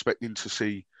you expecting to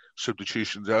see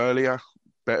substitutions earlier?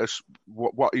 Better?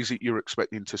 What is it you're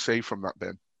expecting to see from that,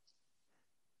 Ben?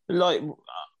 Like,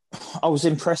 I was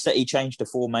impressed that he changed the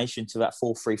formation to that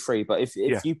 4-3-3. But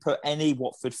if you put any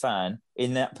Watford fan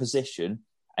in that position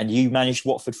and you managed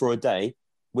Watford for a day,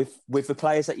 with the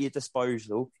players at your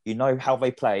disposal, you know how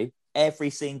they play, every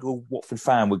single Watford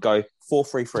fan would go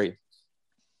 4-3-3.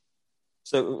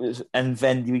 So, and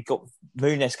then we got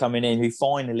Muniz coming in, who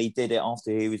finally did it after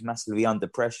he was massively under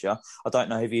pressure. I don't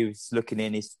know if he was looking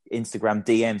in his Instagram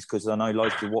DMs, because I know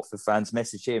loads of Watford fans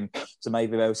messaged him. So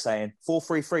maybe they were saying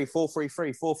 4-3-3,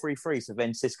 4-3-3, 4-3-3. So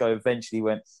then Cisco eventually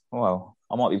went, well,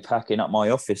 I might be packing up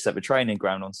my office at the training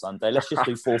ground on Sunday. Let's just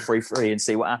do 4-3-3 and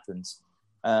see what happens.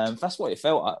 That's what it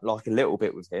felt like a little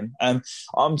bit with him.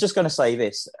 I'm just going to say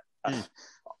this.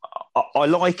 I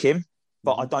like him,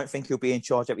 but I don't think he'll be in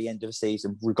charge at the end of the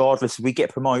season. Regardless if we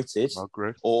get promoted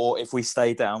or if we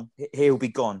stay down, he'll be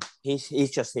gone.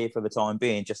 He's just here for the time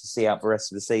being, just to see out the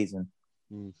rest of the season.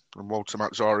 And Walter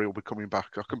Mazzari will be coming back.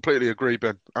 I completely agree,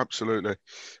 Ben. Absolutely.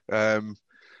 No,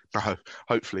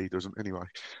 hopefully he doesn't anyway.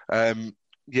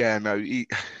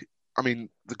 I mean,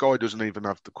 the guy doesn't even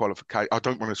have the qualification. I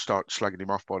don't want to start slagging him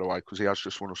off, by the way, because he has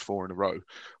just won us 4 in a row.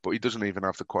 But he doesn't even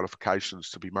have the qualifications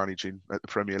to be managing at the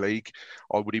Premier League.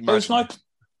 I would imagine.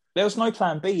 There was no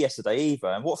plan B yesterday either.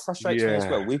 And what frustrates me as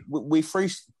well, we threw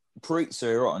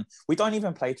Paritza on. We don't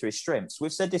even play to his strengths.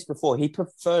 We've said this before. He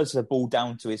prefers the ball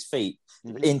down to his feet,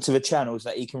 into the channels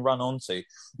that he can run onto.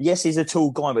 Yes, he's a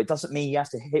tall guy, but it doesn't mean you have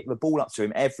to hit the ball up to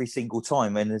him every single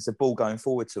time when there's a ball going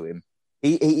forward to him.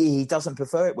 He doesn't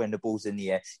prefer it when the ball's in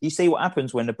the air. You see what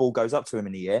happens when the ball goes up to him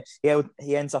in the air.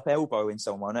 He ends up elbowing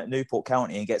someone at Newport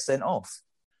County and gets sent off.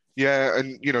 Yeah,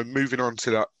 and moving on to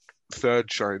that third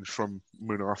change from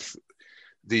Munoz,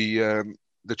 the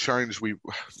change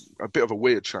a bit of a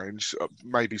weird change,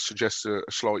 maybe suggests a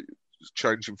slight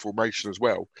change in formation as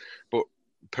well. But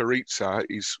Paritza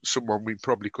is someone we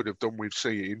probably could have done with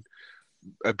seeing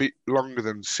a bit longer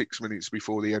than 6 minutes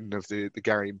before the end of the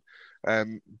game.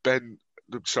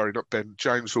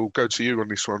 James, will go to you on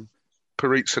this one.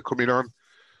 Paritza coming on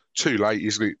too late,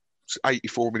 isn't it? It's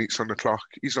 84 minutes on the clock.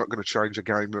 He's not going to change a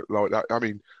game like that. I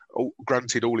mean,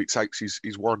 granted, all it takes is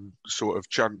one sort of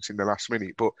chance in the last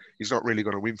minute, but he's not really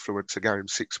going to influence a game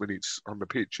 6 minutes on the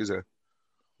pitch, is he?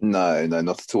 No,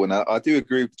 not at all. Now, I do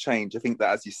agree with the change. I think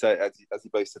that, as you say, as you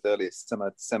both said earlier,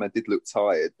 Sema did look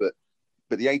tired, but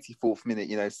the 84th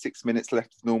minute, 6 minutes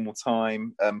left of normal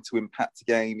time to impact a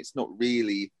game. It's not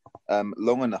really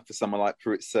long enough for someone like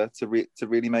Paritza to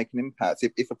really make an impact.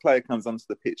 If a player comes onto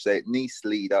the pitch, they at least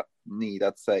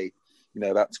I'd say,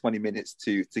 about 20 minutes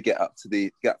to get up to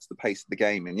the pace of the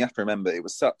game. And you have to remember,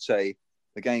 the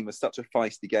game was such a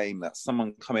feisty game that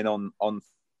someone coming on for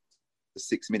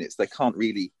 6 minutes, they can't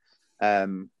really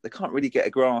get a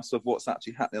grasp of what's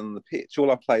actually happening on the pitch.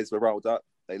 All our players were rolled up.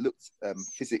 They looked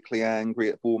physically angry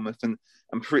at Bournemouth, and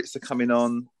Paritza coming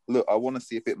on. Look, I want to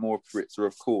see a bit more of Paritza,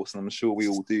 of course, and I'm sure we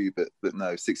all do. But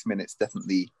no, 6 minutes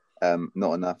definitely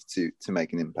not enough to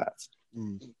make an impact.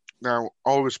 Now,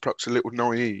 I was perhaps a little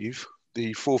naive.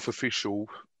 The fourth official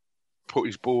put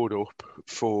his board up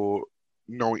for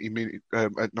 90 minutes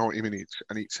at 90 minutes,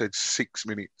 and it said 6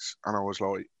 minutes, and I was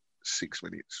like, 6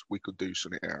 minutes. We could do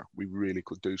something here. We really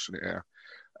could do something here.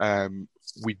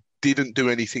 We didn't do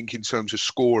anything in terms of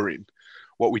scoring.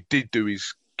 What we did do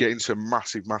is get into a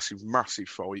massive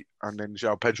fight, and then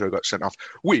João Pedro got sent off.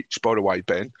 Which, by the way,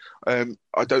 Ben, I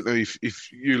don't know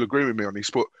if you'll agree with me on this,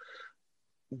 but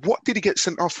what did he get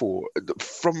sent off for?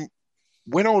 From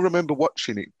when I remember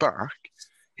watching it back,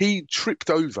 he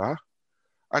tripped over,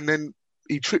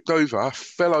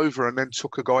 fell over, and then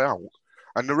took a guy out.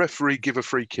 And the referee give a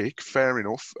free kick. Fair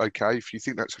enough. Okay, if you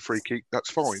think that's a free kick,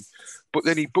 that's fine. But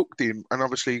then he booked him, and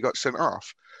obviously he got sent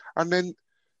off. And then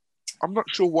I'm not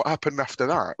sure what happened after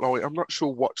that. Like, I'm not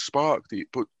sure what sparked it,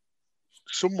 but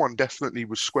someone definitely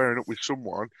was squaring up with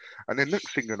someone. And then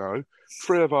next thing you know,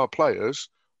 3 of our players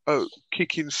are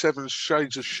kicking 7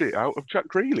 shades of shit out of Jack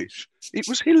Grealish. It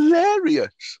was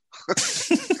hilarious.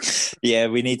 Yeah,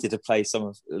 we needed to play some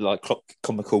of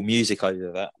comical music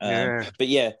over that. But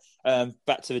yeah,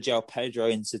 back to the João Pedro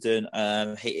incident.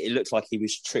 It looked like he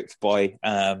was tripped by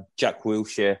Jack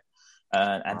Wilshere.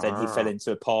 And then he fell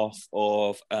into a path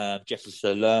of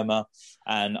Jefferson Lerma.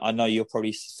 And I know you're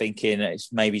probably thinking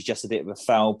it's maybe just a bit of a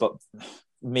foul, but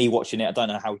me watching it, I don't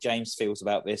know how James feels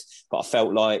about this, but I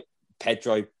felt like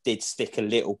Pedro did stick a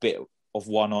little bit of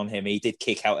one on him. He did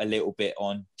kick out a little bit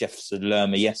on Jefferson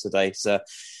Lerma yesterday. So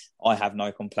I have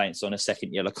no complaints on a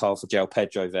second yellow card for João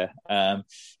Pedro there.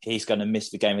 He's going to miss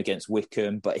the game against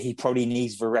Wickham, but he probably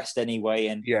needs the rest anyway.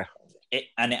 And yeah. It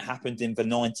happened in the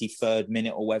 93rd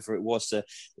minute or whatever it was. So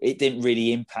it didn't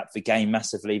really impact the game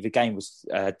massively. The game was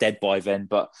dead by then.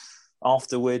 But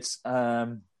afterwards,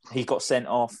 he got sent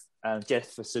off.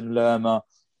 Jefferson Lerma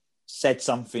said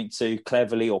something too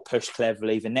cleverly or pushed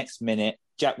cleverly. The next minute,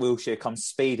 Jack Wilshere comes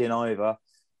speeding over,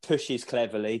 pushes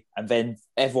cleverly, and then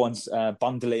everyone's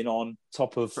bundling on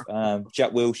top of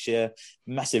Jack Wilshere.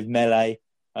 Massive melee.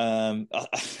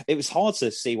 It was hard to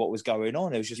see what was going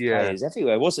on. There was just players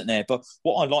everywhere, wasn't there? But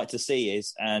what I'd like to see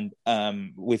is, and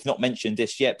we've not mentioned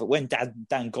this yet, but when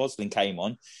Dan Gosling came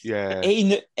on,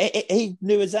 he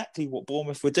knew exactly what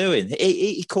Bournemouth were doing.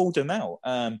 He called them out.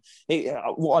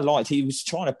 What I liked, he was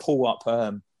trying to pull up.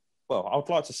 Well, I'd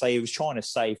like to say he was trying to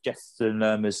save Jefferson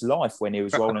Lerma's life when he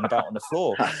was rolling about on the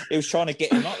floor. He was trying to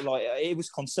get him up. Like, he was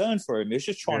concerned for him. He was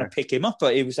just trying to pick him up,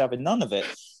 but he was having none of it.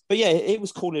 But yeah, it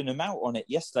was calling him out on it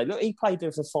yesterday. Look, he played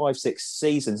there for 5-6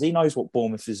 seasons. He knows what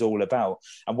Bournemouth is all about.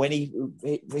 And when he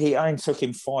only took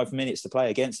him 5 minutes to play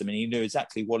against him, and he knew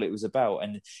exactly what it was about.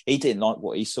 And he didn't like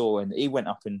what he saw, and he went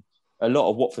up in a lot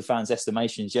of Watford fans'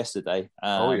 estimations yesterday.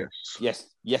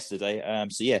 Yesterday.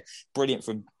 So yeah, brilliant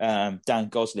from Dan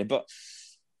Gosling. But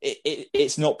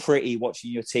it's not pretty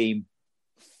watching your team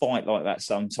fight like that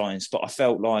sometimes. But I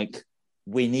felt like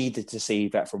we needed to see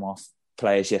that from our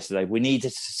players yesterday. We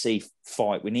needed to see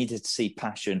fight. We needed to see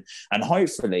passion, and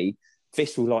hopefully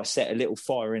this will set a little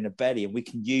fire in the belly, and we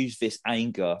can use this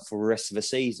anger for the rest of the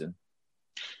season.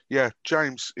 Yeah,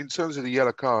 James. In terms of the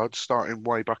yellow card, starting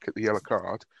way back at the yellow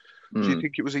card, do you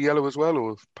think it was a yellow as well,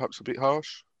 or perhaps a bit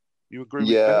harsh? You agree?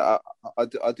 Yeah,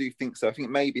 I do think so. I think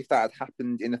maybe if that had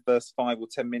happened in the first 5 or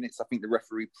 10 minutes, I think the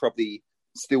referee probably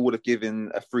still would have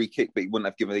given a free kick, but he wouldn't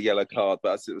have given a yellow card.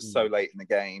 But as it was so late in the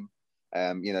game,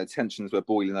 tensions were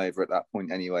boiling over at that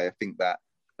point anyway. I think that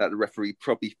the referee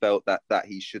probably felt that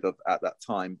he should have at that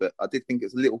time. But I did think it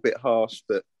was a little bit harsh.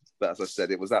 But as I said,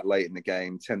 it was that late in the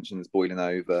game, tensions boiling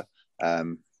over,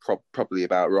 probably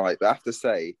about right. But I have to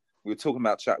say, we were talking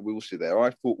about Jack Wilshere there.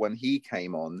 I thought when he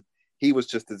came on, he was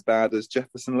just as bad as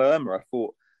Jefferson Lerma. I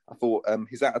thought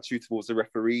his attitude towards the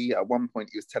referee, at one point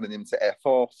he was telling him to F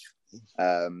off.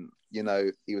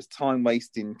 He was time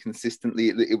wasting consistently.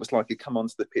 It was like he'd come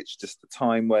onto the pitch just a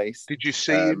time waste. Did you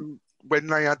see him when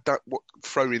they had that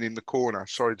throw-in in the corner?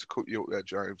 Sorry to cut you up there,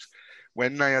 James.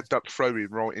 When they had that throw-in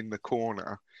right in the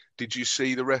corner, did you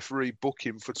see the referee book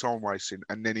him for time wasting,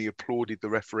 and then he applauded the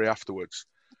referee afterwards?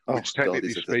 Which,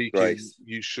 technically speaking,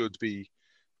 you should be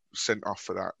sent off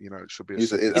for that. It should be.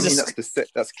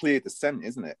 That's clear dissent,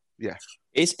 isn't it? Yeah.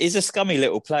 He's a scummy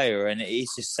little player, and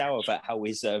he's just sour about how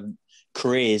his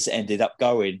careers ended up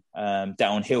going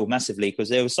downhill massively, because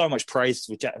there was so much praise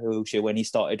for Jack Wilshere when he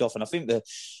started off, and I think that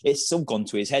it's all gone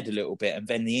to his head a little bit, and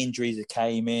then the injuries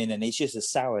came in, and he's just a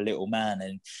sour little man,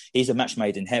 and he's a match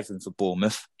made in heaven for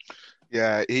Bournemouth.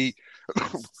 Yeah, you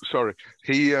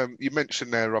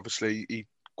mentioned there, obviously, he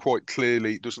quite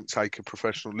clearly doesn't take a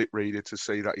professional lip reader to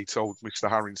see that he told Mr.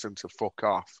 Harrington to fuck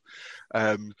off.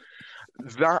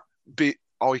 That bit,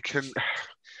 I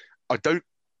don't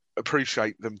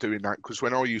appreciate them doing that, because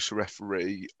when I used to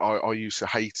referee, I used to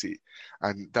hate it.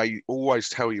 And they always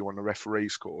tell you on the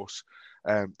referee's course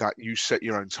that you set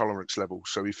your own tolerance level.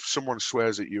 So if someone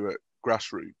swears at you at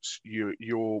grassroots,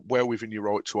 you're well within your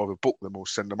right to either book them or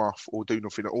send them off or do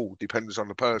nothing at all. Depends on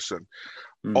the person.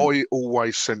 I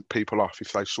always sent people off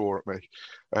if they saw at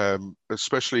me,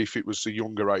 especially if it was the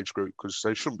younger age group, because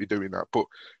they shouldn't be doing that. But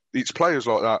it's players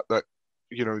like that,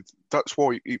 that's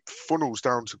why it funnels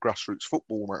down to grassroots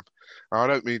football, man. I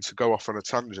don't mean to go off on a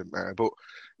tangent there, but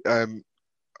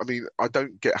I mean, I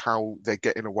don't get how they're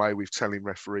getting away with telling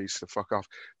referees to fuck off.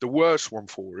 The worst one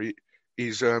for it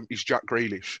is Jack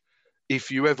Grealish. If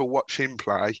you ever watch him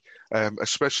play,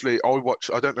 especially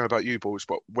I don't know about you boys,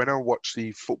 but when I watch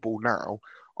the football now,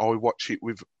 I watch it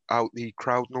without the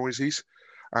crowd noises,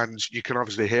 and you can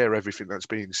obviously hear everything that's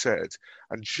being said.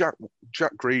 And Jack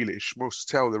Grealish must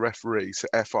tell the referee to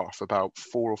F off about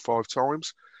 4 or 5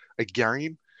 times a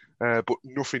game, but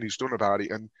nothing is done about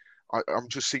it. And I'm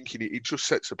just thinking it just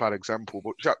sets a bad example.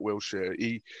 But Jack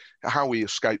Wilshere, how he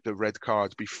escaped the red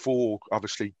card before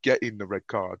obviously getting the red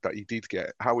card that he did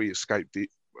get, how he escaped it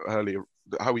earlier,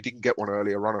 how he didn't get one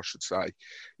earlier on, I should say,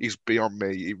 is beyond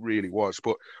me. It really was.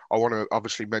 But I want to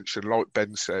obviously mention, like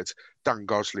Ben said, Dan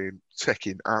Gosling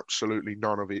taking absolutely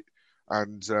none of it.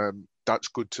 And that's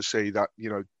good to see that,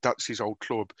 that's his old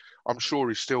club. I'm sure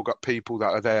he's still got people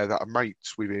that are there that are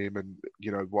mates with him and,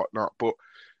 whatnot. But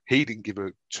he didn't give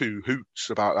a two hoots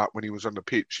about that when he was on the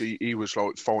pitch. He was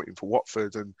like fighting for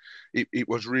Watford, and it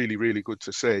was really, really good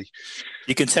to see.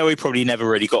 You can tell he probably never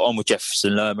really got on with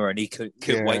Jefferson Lerma, and he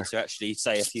couldn't wait to actually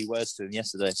say a few words to him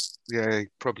yesterday. Yeah, he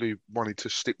probably wanted to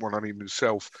stick one on him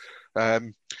himself. I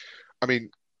mean,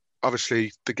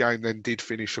 obviously the game then did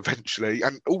finish eventually,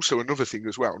 and also another thing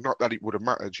as well, not that it would have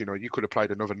mattered, you could have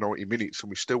played another 90 minutes and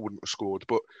we still wouldn't have scored,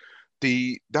 but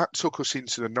that took us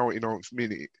into the 99th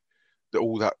minute,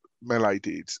 all that melee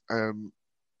did, and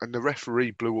the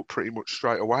referee blew up pretty much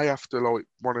straight away after like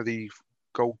one of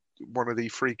the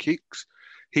free kicks.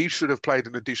 He should have played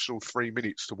an additional 3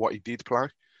 minutes to what he did play,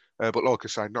 but like I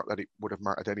say, not that it would have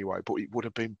mattered anyway, but it would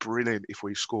have been brilliant if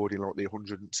we scored in like the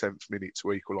 107th minute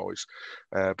to equalise,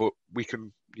 but we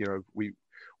can, we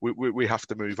have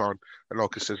to move on. And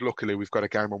like I said, luckily we've got a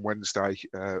game on Wednesday,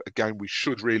 a game we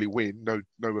should really win.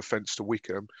 No offence to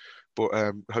Wickham, but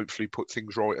hopefully put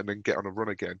things right and then get on a run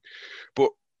again. But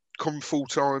come full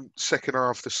time, second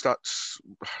half, the stats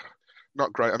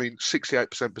not great. I mean,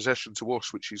 68% possession to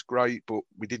us, which is great, but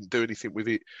we didn't do anything with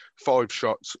it. 5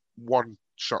 shots, 1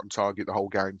 shot on target the whole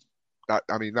game.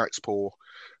 That's poor,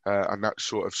 and that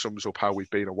sort of sums up how we've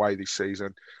been away this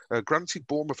season. Granted,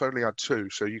 Bournemouth only had 2,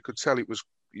 so you could tell it was,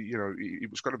 it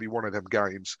was going to be one of them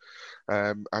games.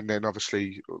 And then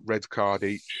obviously red card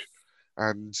each,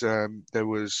 and there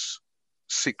was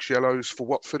 6 yellows for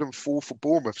Watford and 4 for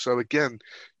Bournemouth. So again,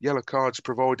 yellow cards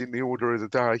providing the order of the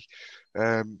day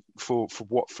for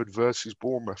Watford versus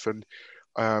Bournemouth. And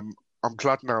I'm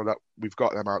glad now that we've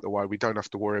got them out of the way. We don't have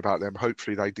to worry about them.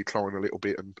 Hopefully they decline a little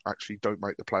bit and actually don't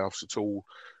make the playoffs at all,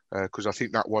 because I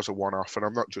think that was a one-off. And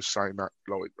I'm not just saying that,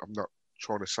 like, I'm not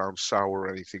trying to sound sour or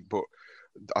anything, but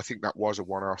I think that was a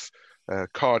one-off.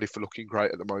 Cardiff are looking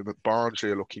great at the moment.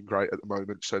 Barnsley are looking great at the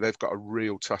moment. So they've got a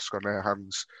real task on their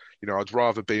hands. I'd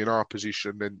rather be in our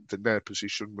position than their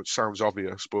position, which sounds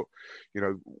obvious. But,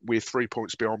 we're 3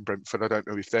 points beyond Brentford. I don't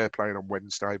know if they're playing on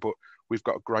Wednesday, but we've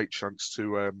got a great chance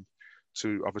to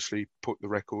obviously put the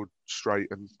record straight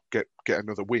and get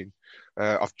another win.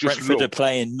 I've just Brentford are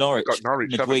playing Norwich. Got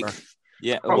Norwich midweek. haven't they?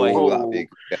 Yeah, away. Do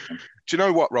you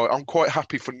know what, right? I'm quite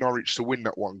happy for Norwich to win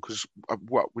that one, because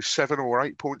we're 7 or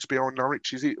 8 points behind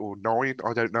Norwich, is it? Or 9?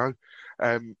 I don't know.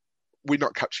 We're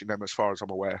not catching them as far as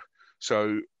I'm aware.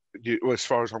 So, as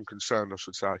far as I'm concerned, I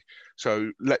should say.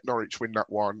 So let Norwich win that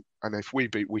one, and if we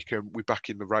beat Wickham, we're back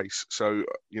in the race. So,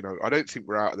 I don't think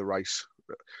we're out of the race.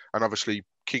 And obviously,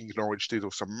 King Norwich did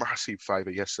us a massive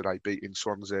favour yesterday, beating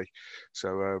Swansea.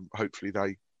 So hopefully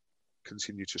they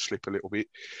continue to slip a little bit.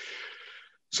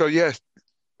 So yeah,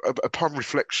 upon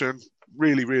reflection,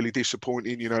 really, really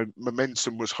disappointing.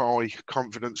 Momentum was high,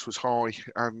 confidence was high,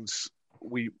 and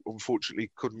we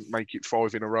unfortunately couldn't make it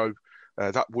 5 in a row.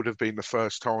 That would have been the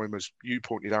first time, as you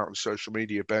pointed out on social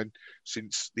media, Ben,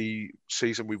 since the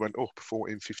season we went up,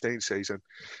 14-15 season.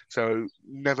 So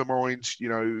never mind,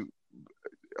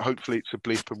 hopefully it's a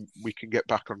blip and we can get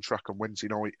back on track on Wednesday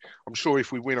night. I'm sure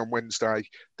if we win on Wednesday,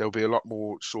 there'll be a lot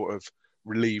more sort of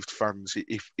relieved fans.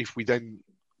 If we then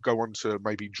go on to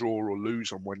maybe draw or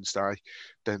lose on Wednesday,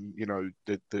 then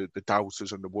the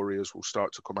doubters and the worriers will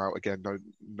start to come out again.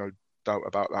 No doubt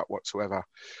about that whatsoever.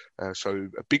 So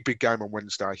a big game on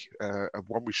Wednesday, and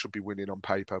one we should be winning on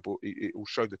paper, but it will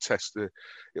show the test. It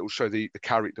will show the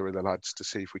character of the lads to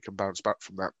see if we can bounce back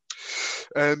from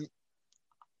that.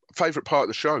 Favourite part of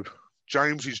the show,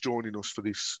 James is joining us for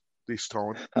this this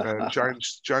time.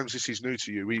 James, this is new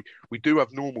to you. We do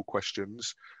have normal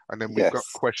questions, and then we've got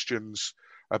Yes. questions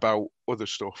about other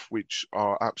stuff, which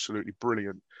are absolutely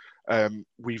brilliant.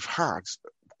 We've had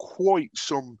quite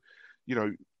some,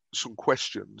 some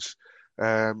questions.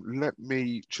 Let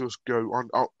me just go on.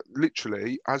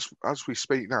 Literally, as we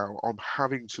speak now, I'm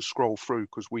having to scroll through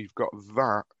because we've got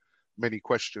that many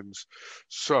questions.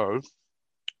 So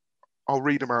I'll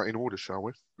read them out in order, shall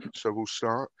we? So we'll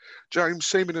start. James,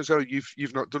 seeming as though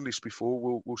you've not done this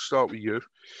before, we'll start with you.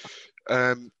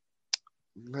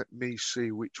 Let me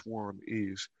see which one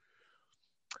is.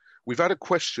 We've had a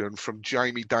question from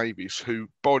Jamie Davis, who,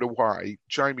 by the way,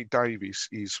 Jamie Davis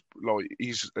he's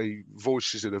a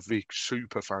Voices of the Vic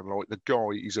super fan. Like, the guy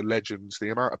is a legend.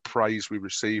 The amount of praise we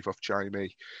receive off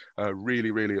Jamie, really,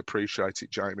 really appreciate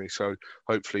it, Jamie. So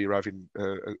hopefully you're having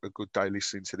a good day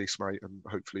listening to this, mate, and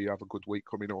hopefully you have a good week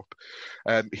coming up.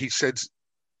 He said,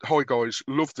 "Hi guys,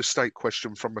 loved the steak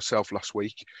question from myself last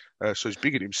week." So he's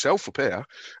bigging himself up here.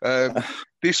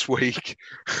 This week,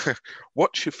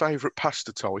 what's your favourite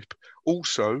pasta type?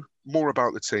 Also, more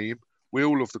about the team. We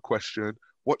all love the question.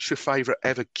 What's your favourite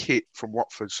ever kit from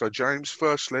Watford? So James,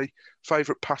 firstly,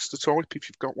 favourite pasta type if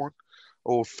you've got one,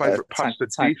 or favourite pasta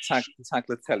dish?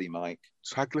 Tagliatelle, Mike.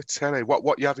 Tagliatelle.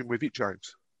 What you having with it,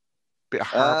 James? Bit of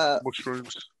ham,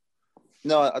 mushrooms.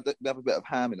 No, I have a bit of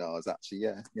ham in ours, actually.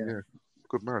 Yeah.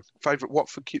 Good man. Favourite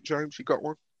Watford kit, James? You got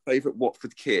one? Favourite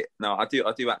Watford kit? No, I do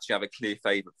actually have a clear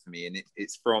favourite for me, and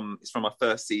it's from my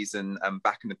first season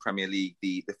back in the Premier League,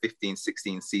 the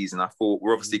 15-16 season. I thought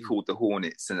we're obviously called the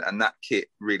Hornets, and that kit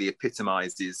really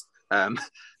epitomises the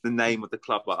name of the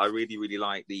club. But I really, really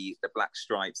like the black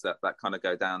stripes that kind of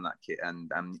go down that kit,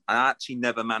 and I actually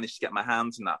never managed to get my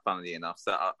hands on that, funnily enough.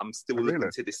 So I'm still looking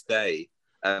to this day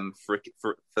for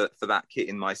that kit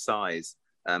in my size.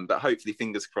 But hopefully,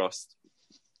 fingers crossed,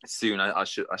 soon I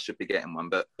should be getting one.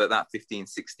 But that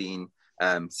 15-16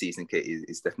 season kit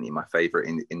is definitely my favourite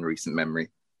in recent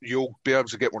memory. You'll be able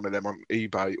to get one of them on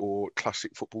eBay or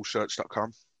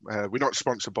classicfootballshirts.com. We're not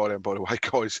sponsored by them, by the way,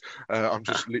 guys. I'm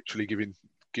just literally giving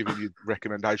you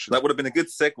recommendations. That would have been a good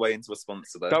segue into a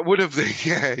sponsor, though. That would have been,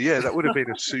 yeah, that would have been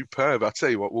a superb. I'll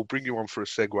tell you what, we'll bring you on for a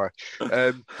segue.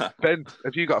 Ben,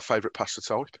 have you got a favourite pasta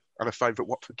type and a favourite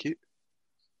Watford kit?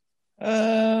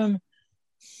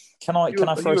 Can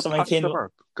I throw something in? Man?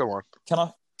 Go on.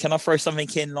 Can I throw something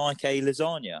in like a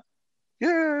lasagna?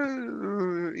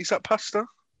 Yeah, is that pasta?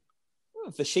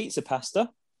 Oh, the sheets of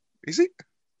pasta. Is it?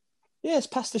 Yeah, it's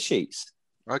pasta sheets.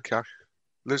 Okay.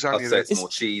 Lasagna. I'd say it's more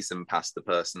cheese than pasta,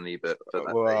 personally, but there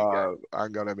you go.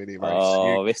 Hang on a minute, mate.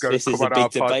 Oh, this is a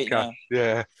big debate podcast. now.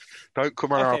 Yeah, don't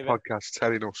come on our podcast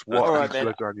telling us what is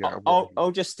lasagna.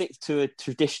 I'll just stick to a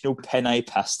traditional penne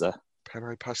pasta.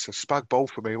 Penne pasta, spag bowl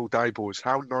for me all day, boys.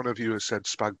 How none of you have said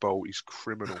spag bowl is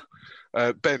criminal.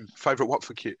 Ben, favourite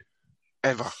Watford kit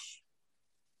ever?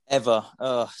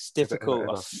 It's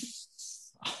difficult.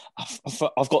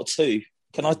 I've got two.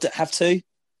 Can I have two?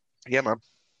 Yeah,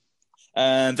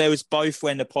 man. There was both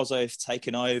when the Pozzo have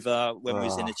taken over, when we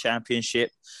was in the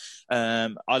Championship. I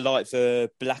like the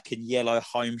black and yellow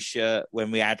home shirt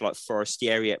when we had like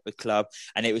Forestieri at the club,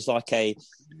 and it was like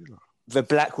the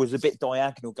black was a bit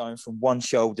diagonal going from one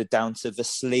shoulder down to the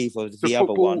sleeve of the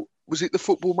other one. Was it the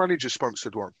Football Manager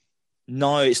sponsored one?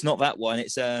 No, it's not that one.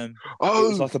 It's it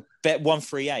was like a Bet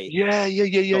 138.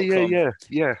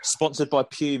 Yeah. Sponsored by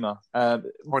Puma. I know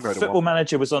the Football one.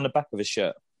 Manager was on the back of his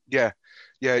shirt. Yeah.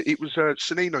 It was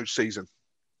Sonino's season.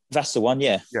 That's the one.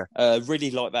 Yeah.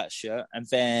 Really like that shirt, and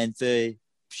then the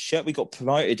shirt we got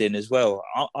promoted in as well.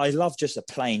 I love just a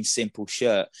plain, simple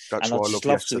shirt. That's and why I love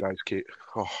yesterday's kit.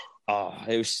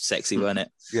 It was sexy, wasn't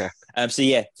it? Yeah.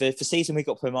 For season we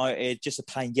got promoted, just a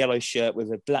plain yellow shirt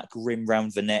with a black rim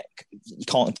round the neck. You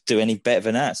can't do any better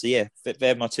than that. So yeah,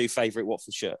 they're my two favourite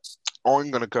Watford shirts. I'm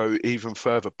going to go even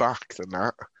further back than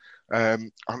that.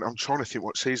 I'm trying to think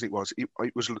what season it was. It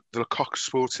was the Lecoq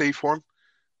Sportif one,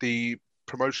 the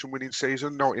promotion-winning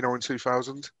season,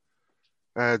 99-2000.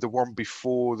 The one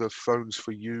before the Phones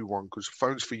for You one, because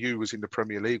Phones for You was in the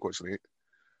Premier League, wasn't it?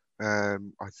 I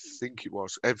think it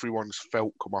was. Everyone's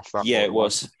felt come off that. Yeah, it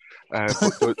was.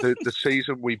 But the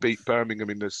season we beat Birmingham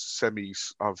in the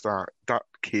semis of that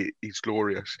kit is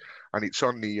glorious, and it's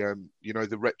on the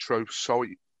the retro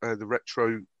site, the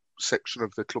retro section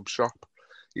of the club shop.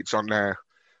 It's on there.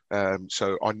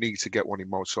 So I need to get one in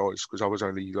my size because I was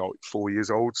only like 4 years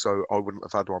old, so I wouldn't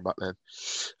have had one back then.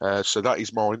 So that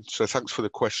is mine. So thanks for the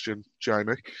question,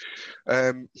 Jamie.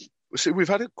 So we've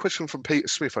had a question from Peter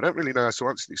Smith. I don't really know how to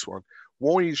answer this one.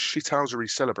 Why is shithousery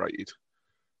celebrated?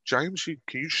 James,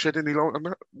 can you shed any light on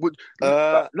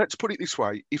that? Let's put it this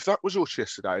way: if that was us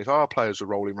yesterday, if our players were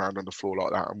rolling around on the floor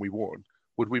like that and we won,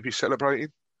 would we be celebrating?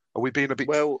 Are we being a bit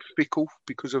fickle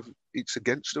because of it's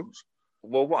against us?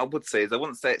 Well, what I would say is I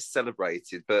wouldn't say it's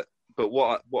celebrated, but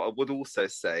what I would also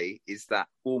say is that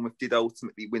Bournemouth did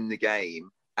ultimately win the game,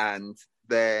 and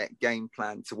their game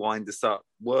plan to wind us up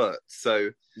worked.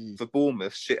 So for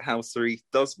Bournemouth, shithousery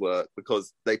does work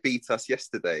because they beat us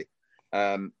yesterday.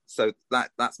 So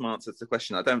that's my answer to the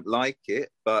question. I don't like it,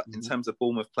 but in terms of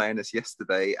Bournemouth playing us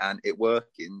yesterday and it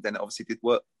working, then it obviously did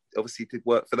work. Obviously, did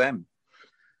work for them.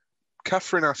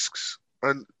 Catherine asks,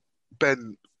 and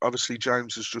Ben, obviously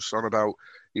James has just on about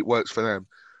it works for them.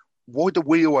 Why do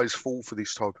we always fall for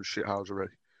this type of shithousery?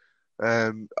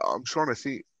 I'm trying to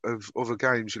think of other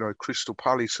games. You know, Crystal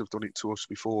Palace have done it to us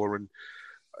before, and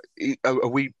are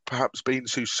we perhaps being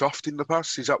too soft in the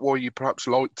past? Is that why you perhaps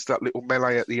liked that little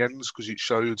melee at the ends, because it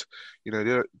showed, you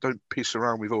know, don't piss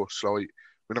around with us. Like,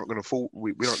 we're not going to fall.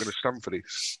 We're not going to stand for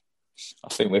this.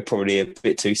 I think we're probably a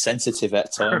bit too sensitive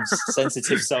at times,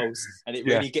 sensitive souls, and it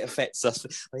really affects us.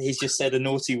 He's just said a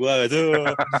naughty word.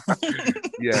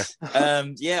 Yeah.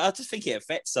 I just think it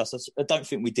affects us. I don't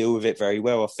think we deal with it very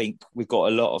well. I think we've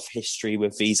got a lot of history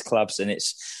with these clubs, and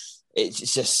it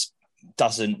just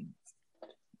doesn't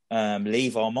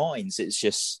leave our minds. It's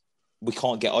just we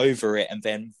can't get over it, and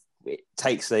then it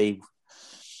takes a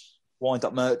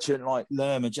wind-up merchant like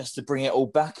Lerma just to bring it all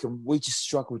back, and we just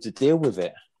struggle to deal with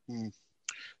it.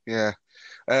 Yeah.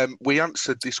 We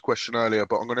answered this question earlier,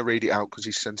 but I'm going to read it out because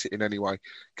he sent it in anyway.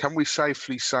 Can we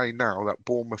safely say now that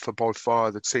Bournemouth are by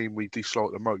far the team we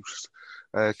dislike the most?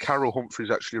 Carol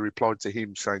Humphreys actually replied to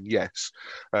him saying yes,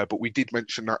 but we did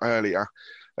mention that earlier,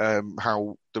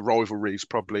 how the rivalry is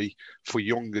probably for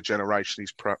younger generation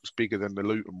is perhaps bigger than the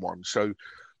Luton one. So,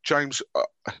 James,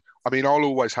 I mean, I'll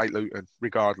always hate Luton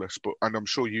regardless, and I'm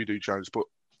sure you do, James, but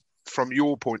from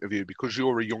your point of view, because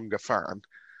you're a younger fan,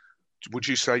 would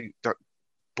you say that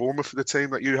Bournemouth are the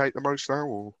team that you hate the most now?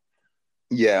 Or?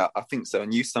 Yeah, I think so.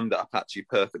 And you summed it up actually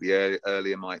perfectly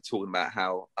earlier, Mike, talking about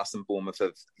how us and Bournemouth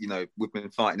have, you know, we've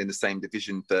been fighting in the same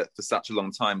division for such a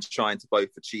long time, trying to both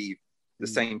achieve the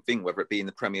same thing, whether it be in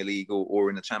the Premier League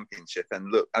or in the Championship.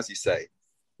 And look, as you say,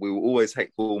 we will always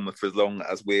hate Bournemouth for as long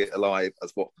as we're alive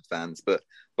as Watford fans. But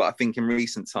I think in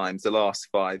recent times, the last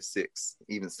 5, 6,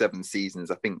 even 7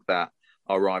 seasons, I think that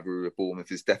our rivalry with Bournemouth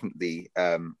has definitely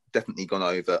gone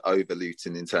over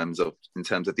Luton in terms of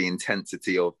the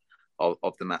intensity of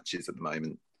the matches at the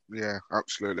moment. Yeah,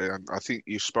 absolutely. And I think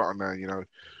you're spot on there. You know,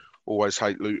 always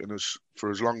hate Luton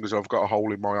for as long as I've got a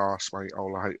hole in my arse, mate.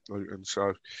 I'll hate Luton.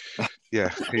 So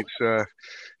yeah, it's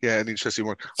an interesting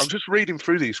one. I'm just reading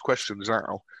through these questions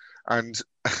now, and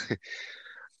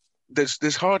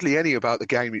there's hardly any about the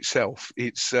game itself.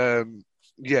 It's So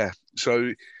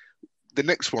the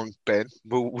next one, Ben,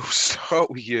 we'll start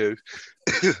with you.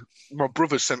 My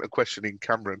brother sent a question in,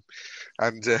 Cameron,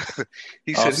 and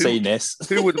he said, I've seen this.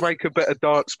 Who would make a better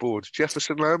darts board,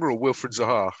 Jefferson Lerma or Wilfred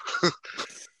Zaha?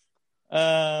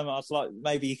 I was like,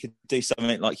 maybe you could do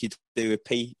something like you do with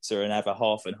pizza and have a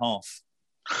half and half.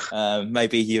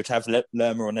 Maybe you'd have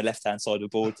Lerma on the left-hand side of the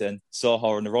board and Zaha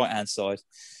on the right-hand side.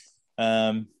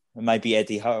 And maybe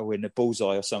Eddie Howe in the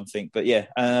bullseye or something. But yeah,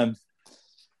 I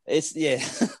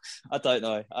don't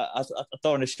know. I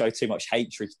don't want to show too much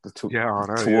hatred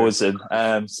towards them.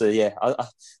 So yeah,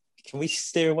 can we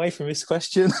steer away from this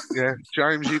question? Yeah,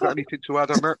 James, you got anything to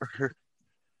add on that?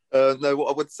 No,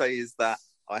 what I would say is that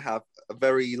I have a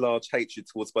very large hatred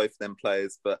towards both of them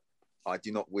players, but I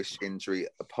do not wish injury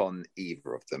upon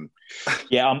either of them.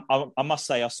 Yeah, I must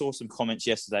say I saw some comments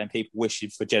yesterday and people wishing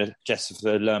for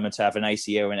Jefferson Lerma to have an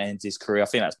ACL and end his career. I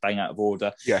think that's bang out of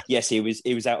order. Yeah. Yes, he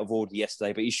was out of order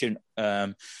yesterday, but you shouldn't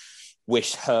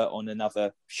wish hurt on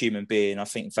another human being. I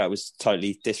think that was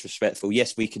totally disrespectful.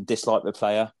 Yes, we can dislike the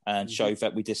player and show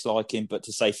that we dislike him, but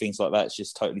to say things like that is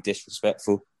just totally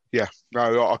disrespectful. Yeah,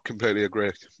 no, I completely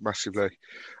agree, massively.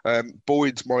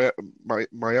 Boyd's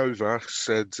Mayova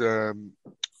said,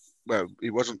 well, it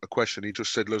wasn't a question, he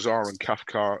just said Lazar and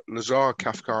Cathcart. Lazar,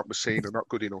 Cathcart, Messina, not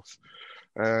good enough.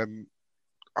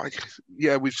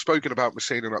 We've spoken about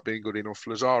Messina not being good enough.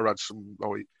 Lazar had some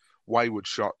wayward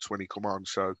shots when he come on,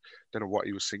 so don't know what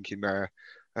he was thinking there.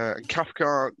 And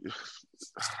Cathcart,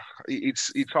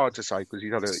 it's hard to say because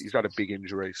he's had a big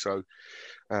injury. So,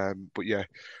 but yeah.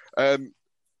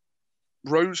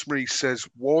 Rosemary says,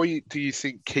 why do you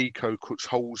think Kiko cuts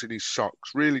holes in his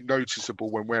socks? Really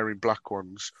noticeable when wearing black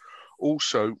ones.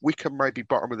 Also, Wickham may be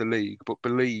bottom of the league,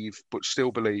 but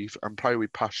still believe and play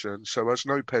with passion. So, as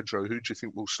no Pedro, who do you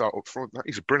think will start up front? That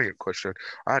is a brilliant question.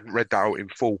 I hadn't read that out in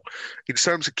full. In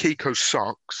terms of Kiko's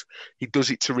socks, he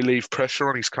does it to relieve pressure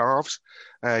on his calves.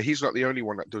 He's not the only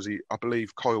one that does it. I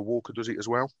believe Kyle Walker does it as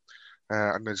well.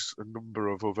 And there's a number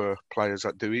of other players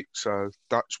that do it. So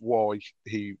that's why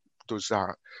he does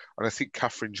that. And I think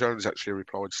Catherine Jones actually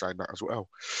replied saying that as well.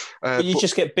 But you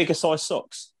just get bigger size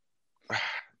socks?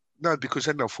 No, because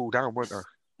then they'll fall down, won't they?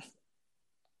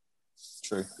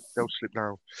 True. They'll slip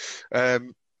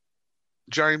down.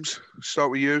 James,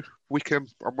 start with you. Wickham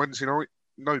on Wednesday night.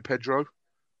 No Pedro.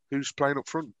 Who's playing up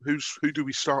front? Who do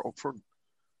we start up front?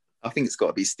 I think it's got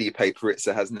to be Stipe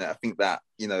Perizza, hasn't it? I think that,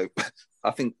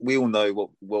 I think we all know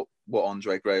what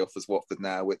Andre Gray offers Watford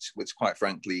now, which quite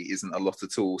frankly isn't a lot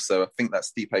at all. So I think that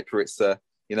Stipe Perizza,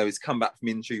 he's come back from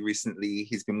injury recently.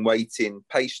 He's been waiting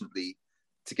patiently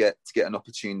to get an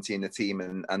opportunity in the team,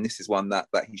 and this is one that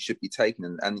he should be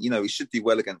taking. And he should do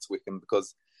well against Wickham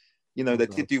because they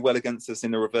did do well against us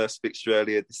in a reverse fixture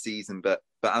earlier this season. But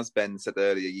as Ben said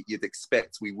earlier, you'd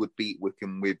expect we would beat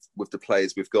Wickham with the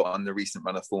players we've got on the recent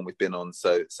run of form we've been on.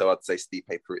 So I'd say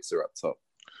Stipe Perizza up top.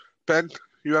 Ben,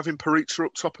 you having Perizza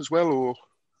up top as well, or?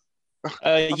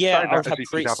 Yeah, I'd have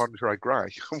Perizza. Have Andre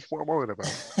Gray. What am I on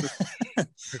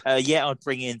about? Yeah, I'd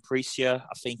bring in Perizza.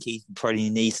 I think he probably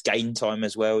needs game time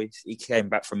as well. He came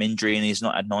back from injury and he's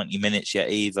not had 90 minutes yet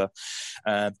either.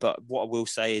 But what I will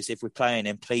say is, if we're playing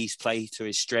him, please play to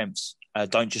his strengths.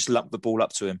 Don't just lump the ball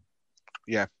up to him.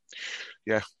 Yeah.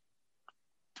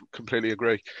 Completely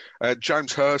agree.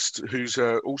 James Hurst, who's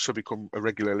also become a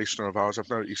regular listener of ours, I've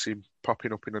noticed him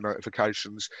popping up in the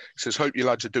notifications. He says, hope you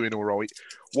lads are doing all right.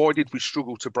 Why did we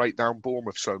struggle to break down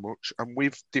Bournemouth so much? And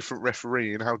with different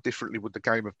refereeing, how differently would the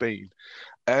game have been?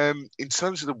 In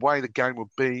terms of the way the game would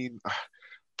have been,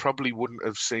 probably wouldn't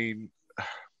have seen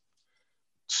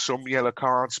some yellow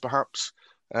cards, perhaps.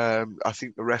 I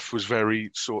think the ref was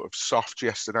very sort of soft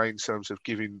yesterday in terms of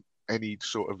giving any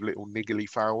sort of little niggly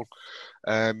foul.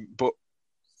 But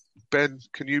Ben,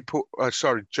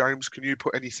 James, can you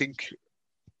put anything,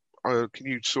 can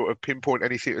you sort of pinpoint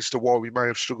anything as to why we may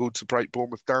have struggled to break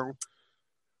Bournemouth down?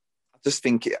 I just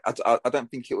think, I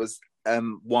don't think it was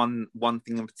one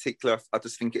thing in particular. I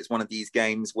just think it's one of these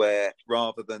games where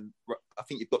I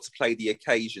think you've got to play the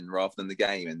occasion rather than the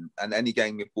game. And any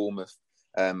game with Bournemouth,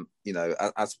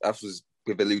 as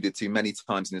we've alluded to many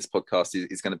times in this podcast,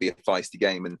 is going to be a feisty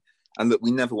game. And look,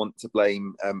 we never want to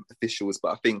blame officials,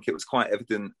 but I think it was quite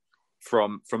evident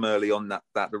from early on that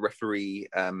the referee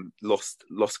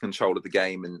lost control of the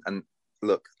game. And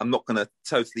look, I'm not going to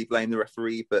totally blame the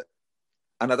referee,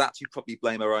 and I'd actually probably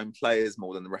blame our own players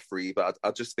more than the referee. But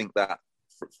I just think that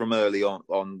from early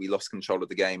on, we lost control of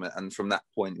the game, and from that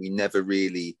point, we never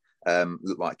really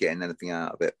looked like getting anything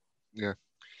out of it.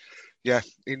 Yeah,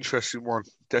 interesting one,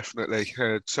 definitely.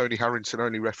 Tony Harrington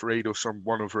only refereed us on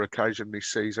one other occasion this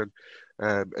season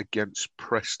against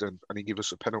Preston, and he gave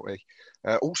us a penalty.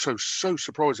 Also, so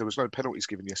surprised there was no penalties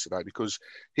given yesterday, because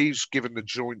he's given the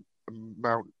joint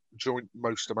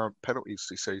most amount of penalties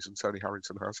this season, Tony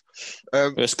Harrington has.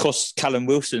 It's cost Callum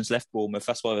Wilson's left Bournemouth,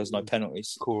 that's why there's no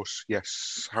penalties. Of course,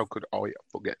 yes. How could I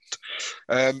forget?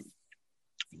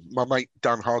 My mate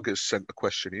Dan Hargers sent a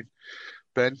question in.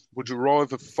 Ben, would you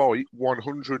rather fight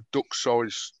 100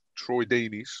 duck-sized Troy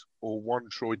Deeneys or one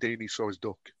Troy Deeney-sized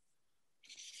duck?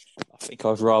 I think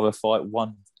I'd rather fight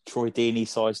one Troy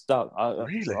Deeney-sized duck.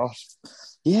 Really?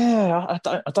 I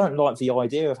don't like the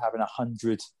idea of having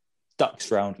 100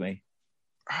 ducks around me.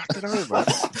 I don't know, man.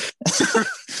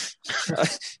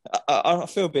 I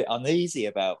feel a bit uneasy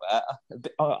about that.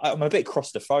 I'm a bit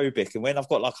claustrophobic, and when I've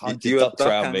got like 100 Do you ducks have duck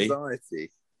around anxiety? me...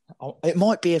 It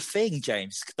might be a thing,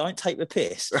 James. Don't take the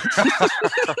piss.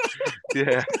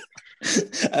 Yeah.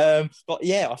 But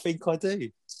yeah, I think I do.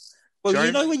 Well,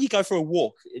 James? when you go for a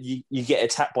walk and you get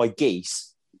attacked by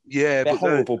geese? Yeah, they're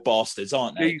horrible bastards,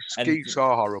 aren't they? Geese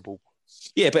are horrible.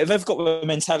 Yeah, but if they've got the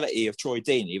mentality of Troy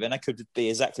Deeney, then they could be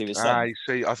exactly the same.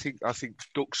 See, I think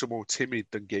ducks are more timid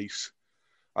than geese.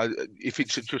 If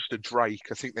it's just a drake,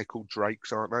 I think they're called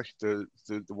drakes, aren't they?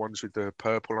 The ones with the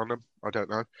purple on them. I don't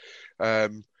know.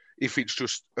 If it's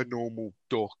just a normal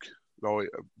duck, like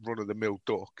a run-of-the-mill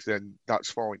duck, then that's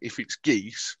fine. If it's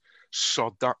geese,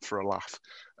 sod that for a laugh.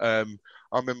 I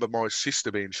remember my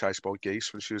sister being chased by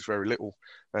geese when she was very little.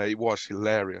 It was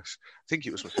hilarious. I think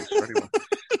it was my sister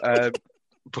anyway.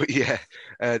 But yeah,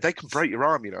 they can break your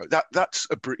arm, That's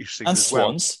a British thing and as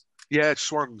well. And swans. Yeah,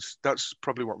 swans. That's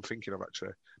probably what I'm thinking of,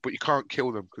 actually. But you can't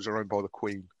kill them because they're owned by the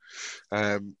Queen.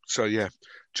 So, yeah.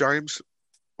 James,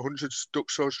 100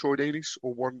 duck-sized Troy Deeneys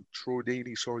or one Troy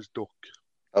Deeney-sized duck?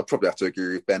 I'll probably have to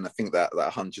agree with Ben. I think that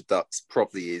 100 ducks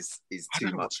probably is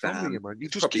too much to handle. You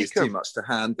just probably kick is too much to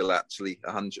handle. Actually,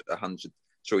 100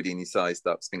 Troy Deeney sized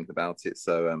ducks. Think about it.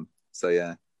 So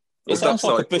yeah. It sounds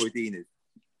like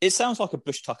it sounds like a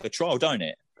bush tucker trial, don't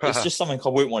it? It's just something I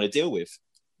wouldn't want to deal with.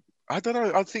 I don't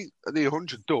know. I think the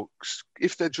 100 ducks,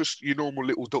 if they're just your normal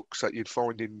little ducks that you'd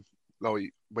find in,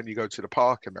 like, when you go to the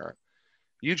park and that,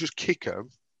 you just kick them,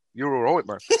 you're all right,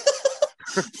 man.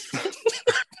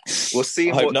 Well,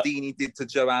 seeing what Deeney did to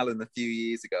Joe Allen a few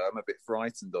years ago, I'm a bit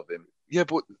frightened of him. Yeah,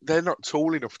 but they're not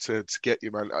tall enough to get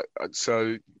you, man.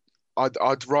 So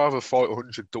I'd rather fight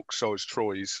 100 duck-sized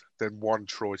Troys than one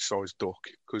Troy-sized duck,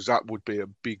 because that would be a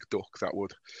big duck, that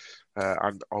would.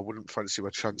 And I wouldn't fancy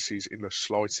my chances in the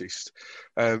slightest.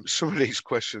 Some of these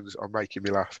questions are making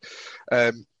me laugh.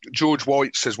 George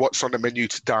White says, what's on the menu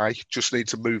today? Just need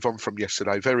to move on from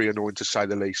yesterday. Very annoying, to say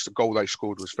the least. The goal they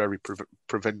scored was very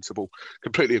preventable.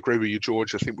 Completely agree with you,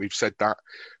 George. I think we've said that.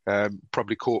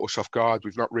 Probably caught us off guard.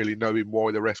 We've not really knowing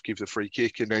why the ref gave the free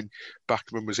kick, and then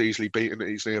Backman was easily beaten at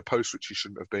his near post, which he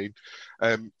shouldn't have been.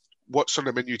 What's on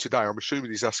the menu today? I'm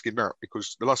assuming he's asking that,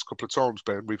 because the last couple of times,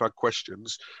 Ben, we've had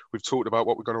questions. We've talked about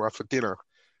what we're going to have for dinner.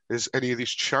 Has any of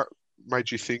this chat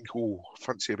made you think, oh,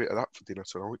 fancy a bit of that for dinner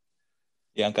tonight?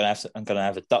 Yeah, I'm gonna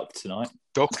have a duck tonight.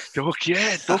 Duck,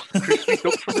 yeah, duck, crispy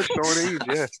duck from the Chinese,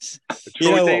 yeah. A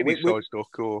Troy Deeney-sized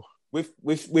duck, or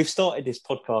we've started this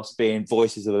podcast being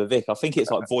Voices of a Vic. I think it's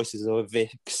like Voices of a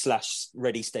Vic /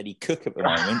 Ready Steady Cook at the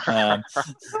moment.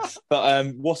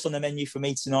 But what's on the menu for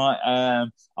me tonight?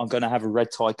 I'm going to have a red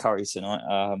tie curry tonight.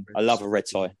 I love a red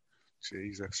tie.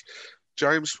 Jesus,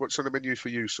 James, what's on the menu for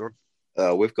you, son?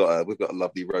 We've got a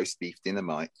lovely roast beef dinner,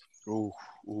 Mike. Oh,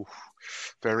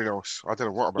 very nice. I don't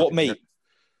know what I'm What having meat? Yet.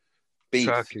 Beef.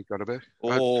 Turkey, gotta be.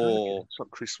 Oh, it's not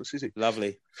Christmas, is it?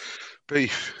 Lovely.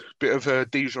 Beef. Bit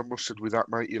of Dijon mustard with that,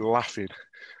 mate. You're laughing.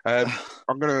 I'm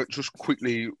going to just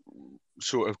quickly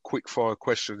sort of quick fire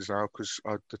questions now, because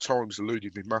the time's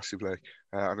eluded me massively,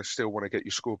 and I still want to get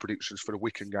your score predictions for the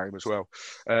Wigan game as well.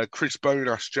 Chris Bone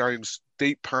asked James,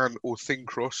 deep pan or thin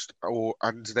crust,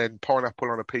 and then pineapple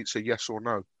on a pizza, yes or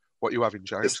no? What are you having,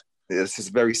 James? This is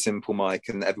very simple, Mike,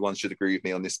 and everyone should agree with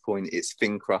me on this point. It's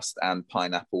thin crust and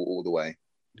pineapple all the way.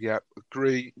 Yeah,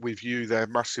 agree with you there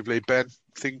massively. Ben,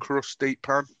 thin crust, deep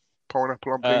pan,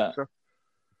 pineapple on pizza?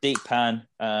 Deep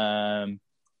pan,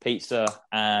 pizza,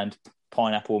 and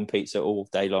pineapple on pizza all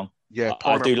day long. Yeah,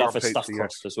 I do love a stuffed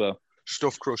crust as well.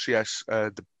 Stuffed crust, yes.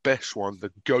 The best one,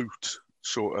 the goat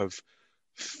sort of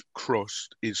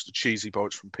crust, is the cheesy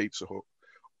bites from Pizza Hut.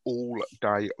 All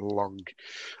day long.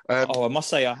 I must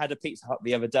say, I had a Pizza Hut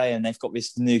the other day, and they've got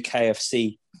this new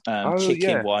KFC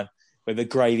chicken one with a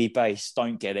gravy base.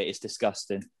 Don't get it; it's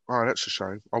disgusting. Oh, that's a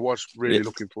shame. I was really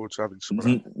looking forward to having some of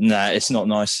that. No, it's not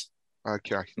nice.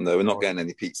 Okay. No, we're not getting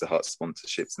any Pizza Hut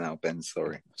sponsorships now, Ben.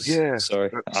 Sorry. Yeah.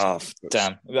 Sorry.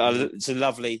 Damn. It's a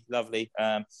lovely.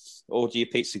 Order your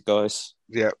pizza, guys.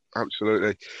 Yeah,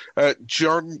 absolutely.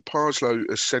 John Parslow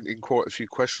has sent in quite a few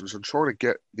questions. I'm trying to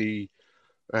get the.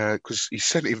 Because he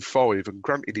sent in 5, and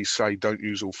granted he say don't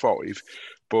use all 5,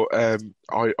 but I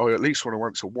at least want to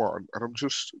answer one, and I'm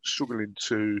just struggling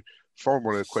to find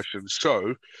one of the questions.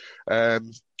 So,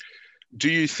 do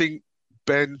you think,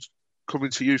 Ben,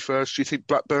 coming to you first, do you think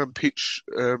Blackburn pitch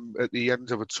at the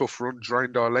end of a tough run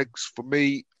drained our legs? For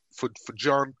me, for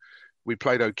John, we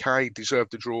played okay,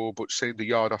 deserved the draw, but seemed a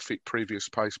yard off it previous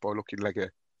pace by looking leggy.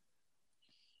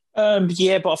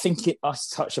 Yeah, but I think I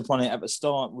touched upon it at the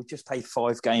start. We've just played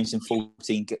 5 games in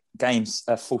 14 days.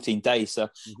 So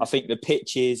I think the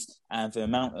pitches and the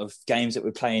amount of games that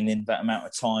we're playing in that amount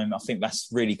of time, I think that's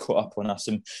really caught up on us.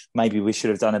 And maybe we should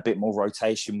have done a bit more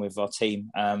rotation with our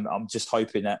team. I'm just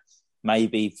hoping that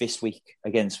maybe this week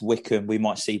against Wickham, we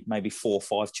might see maybe 4 or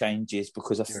 5 changes,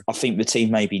 because I think the team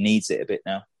maybe needs it a bit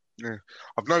now. Yeah,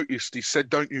 I've noticed he said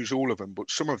don't use all of them, but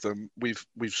some of them we've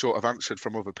sort of answered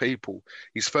from other people.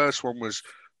 His first one was,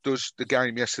 does the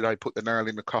game yesterday put the nail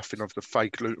in the coffin of the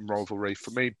fake Luton rivalry? For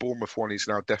me, Bournemouth one is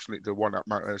now definitely the one that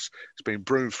matters. It's been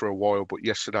brewing for a while, but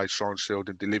yesterday signed, sealed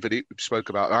and delivered it. We spoke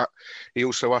about that. He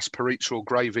also asked Paritza or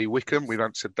Gravy Wickham. We've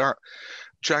answered that.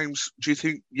 James, do you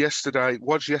think yesterday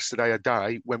a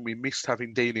day when we missed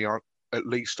having Deeney on, at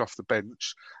least off the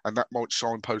bench, and that might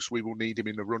signpost we will need him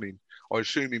in the running? I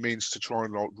assume he means to try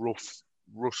and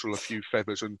rustle a few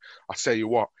feathers, and I tell you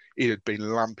what, he had been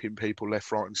lamping people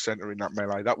left, right and centre in that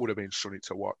melee. That would have been something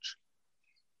to watch.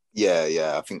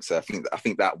 Yeah, I think so. I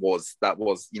think that was,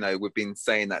 we've been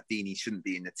saying that Deeney shouldn't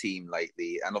be in the team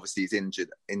lately, and obviously he's injured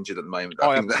at the moment.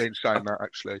 I haven't been saying that,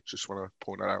 actually. Just want to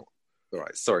point that out. All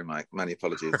right, sorry, Mike. Many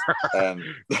apologies. But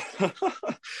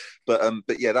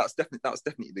yeah, that was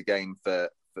definitely the game for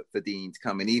Dean to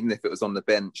come in, even if it was on the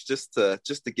bench, just to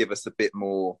give us a bit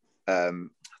more. I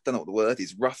don't know what the word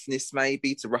is, roughness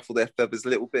maybe, to ruffle their feathers a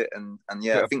little bit, and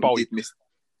yeah, I think we did miss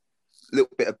a little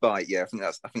bit of bite. Yeah, I think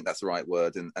that's the right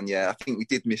word, and yeah, I think we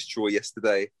did miss Troy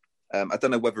yesterday. I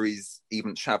don't know whether he's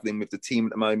even travelling with the team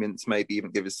at the moment to maybe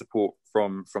even give us support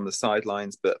from the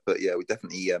sidelines, but yeah, we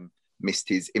definitely missed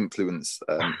his influence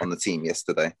on the team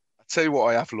yesterday. Tell you what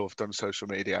I have loved on social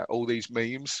media, all these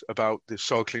memes about the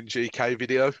cycling GK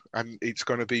video, and it's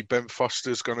going to be Ben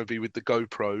Foster's going to be with the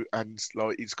GoPro, and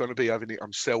like he's going to be having it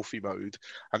on selfie mode,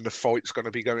 and the fight's going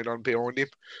to be going on behind him.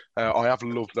 I have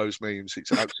loved those memes.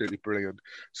 It's absolutely brilliant.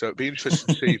 So it'd be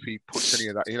interesting to see if he puts any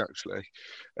of that in, actually.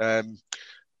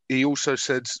 He also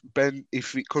said, Ben,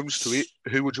 if it comes to it,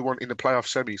 who would you want in the playoff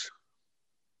semis?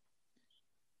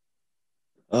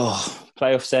 Oh,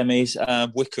 playoff semis,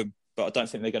 Wickham, but I don't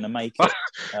think they're going to make it.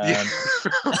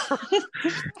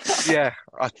 Yeah,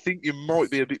 I think you might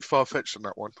be a bit far-fetched on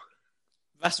that one.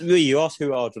 That's really, you asked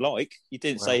who I'd like. You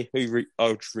didn't say who I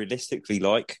would realistically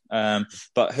like,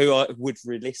 but who I would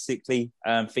realistically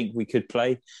think we could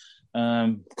play.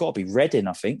 Got to be Reading,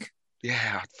 I think.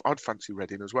 Yeah, I'd fancy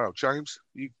Reading as well. James,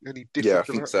 any different? Yeah, I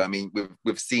think so. I mean,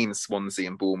 we've seen Swansea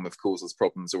and Bournemouth cause us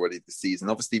problems already this season.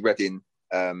 Obviously, Reading,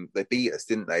 they beat us,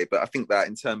 didn't they? But I think that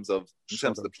in terms of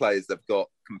the players they've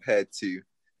got compared to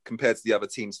the other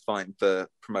teams fighting for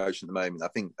promotion at the moment, I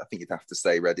think you'd have to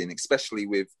say Reading, especially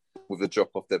with the drop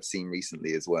off they've seen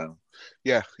recently as well.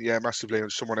 Yeah, massively.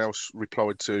 And someone else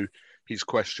replied to his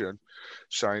question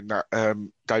saying that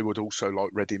they would also like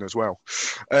Reading as well.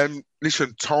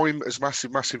 Listen, time has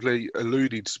massively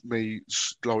eluded me,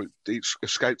 like it's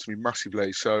escaped me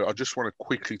massively. So I just want to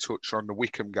quickly touch on the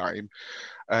Wickham game.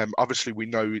 Obviously, we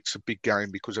know it's a big game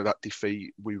because of that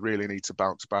defeat. We really need to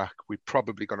bounce back. We're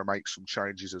probably going to make some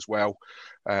changes as well.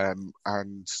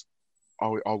 And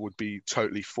I would be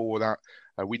totally for that.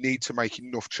 We need to make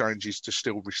enough changes to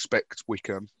still respect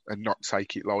Wickham and not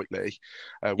take it lightly.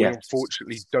 We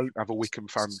unfortunately don't have a Wickham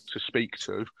fan to speak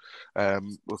to.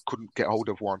 We couldn't get hold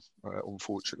of one,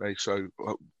 unfortunately. So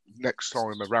next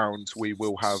time around, we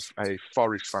will have a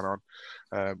Forest fan on.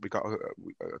 We got a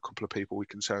couple of people we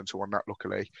can turn to on that,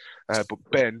 luckily. But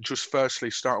Ben, just firstly,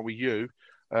 starting with you.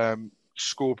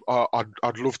 Score.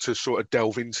 I'd love to sort of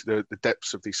delve into the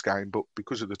depths of this game, but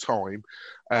because of the time,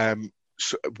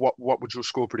 so what would your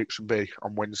score prediction be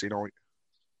on Wednesday night?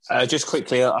 Just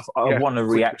quickly, I want a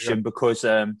reaction because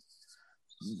I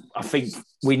think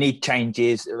we need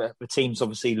changes. The team's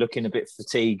obviously looking a bit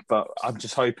fatigued, but I'm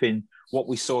just hoping what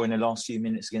we saw in the last few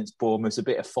minutes against Bournemouth, a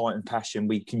bit of fight and passion.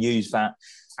 We can use that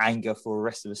anger for the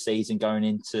rest of the season going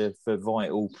into the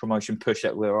vital promotion push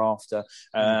that we're after.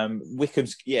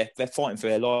 Wickham's, they're fighting for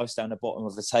their lives down the bottom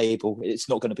of the table. It's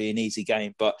not going to be an easy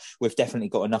game, but we've definitely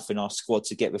got enough in our squad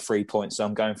to get the 3 points. So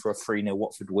I'm going for a 3-0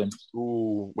 Watford win.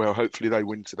 Oh, well, hopefully they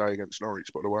win today against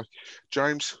Norwich, by the way.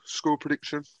 James, score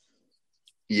prediction?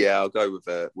 Yeah, I'll go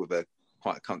with a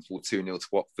quite a comfortable 2-0 to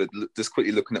Watford. Just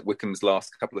quickly looking at Wickham's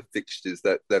last couple of fixtures,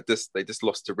 that they just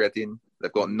lost to Reading.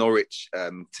 They've got Norwich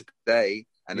today,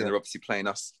 and then they're obviously playing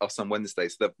us on Wednesday.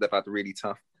 So they've had a really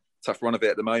tough run of it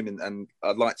at the moment, and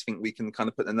I'd like to think we can kind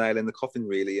of put the nail in the coffin,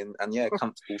 really, and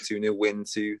comfortable 2-0 win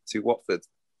to Watford.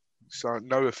 So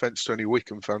no offence to any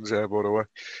Wickham fans there, by the way.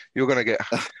 You're going to get...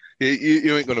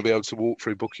 You ain't going to be able to walk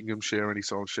through Buckinghamshire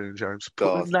anytime soon, James.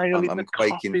 Put the nail in the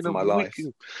coffin for my life.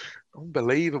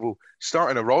 Unbelievable.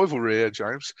 Starting a rivalry here,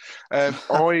 James. I'd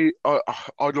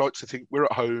like to think we're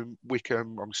at home.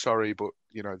 Wickham, I'm sorry, but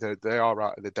you know they are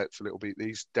out of the depth a little bit.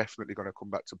 He's definitely going to come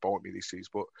back to bite me this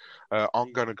season. But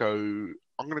I'm going to go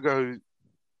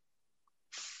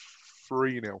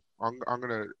 3-0. I'm going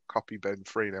to copy Ben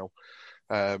 3-0.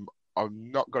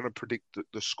 I'm not going to predict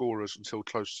the scorers until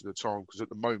close to the time because at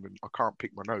the moment I can't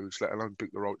pick my nose, let alone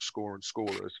pick the right score and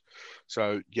scorers.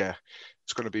 So, yeah,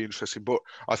 it's going to be interesting. But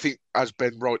I think, as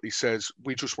Ben rightly says,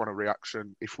 we just want a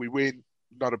reaction. If we win,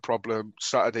 not a problem.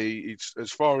 Saturday, it's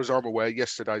as far as I'm aware,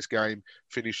 yesterday's game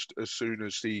finished as soon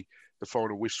as the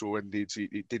final whistle ended.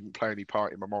 It didn't play any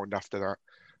part in my mind after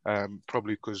that,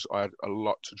 probably because I had a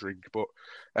lot to drink. But,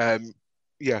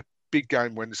 yeah. Big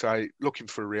game Wednesday, looking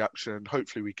for a reaction.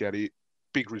 Hopefully we get it.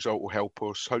 Big result will help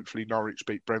us. Hopefully Norwich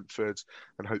beat Brentford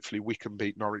and hopefully Wickham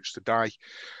beat Norwich today.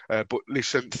 But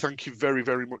listen, thank you very,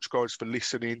 very much, guys, for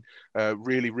listening.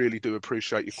 Really, really do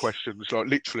appreciate your questions. Like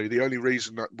literally, the only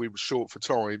reason that we were short for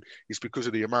time is because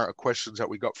of the amount of questions that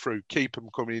we got through. Keep them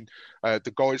coming.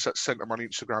 The guys that sent them on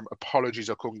Instagram, apologies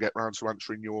I couldn't get round to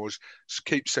answering yours. Just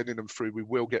keep sending them through. We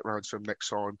will get round to them next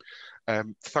time.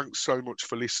 Thanks so much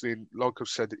for listening. Like I've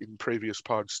said in previous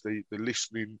pods, the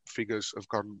listening figures have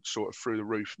gone sort of through the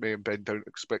roof. Me and Ben don't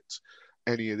expect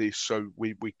any of this, so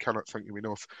we cannot thank you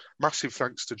enough. Massive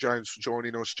thanks to James for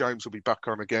joining us. James will be back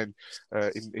on again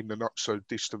in the not so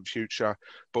distant future.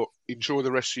 But enjoy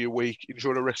the rest of your week.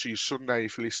 Enjoy the rest of your Sunday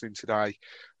if you're listening today.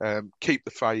 Keep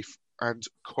the faith and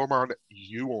come on,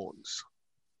 you Horns.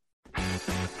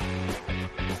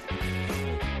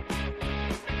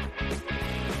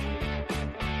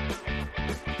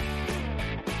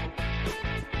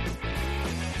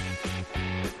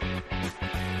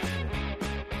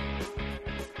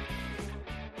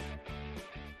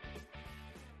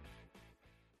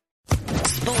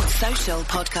 Sports Social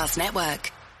Podcast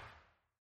Network.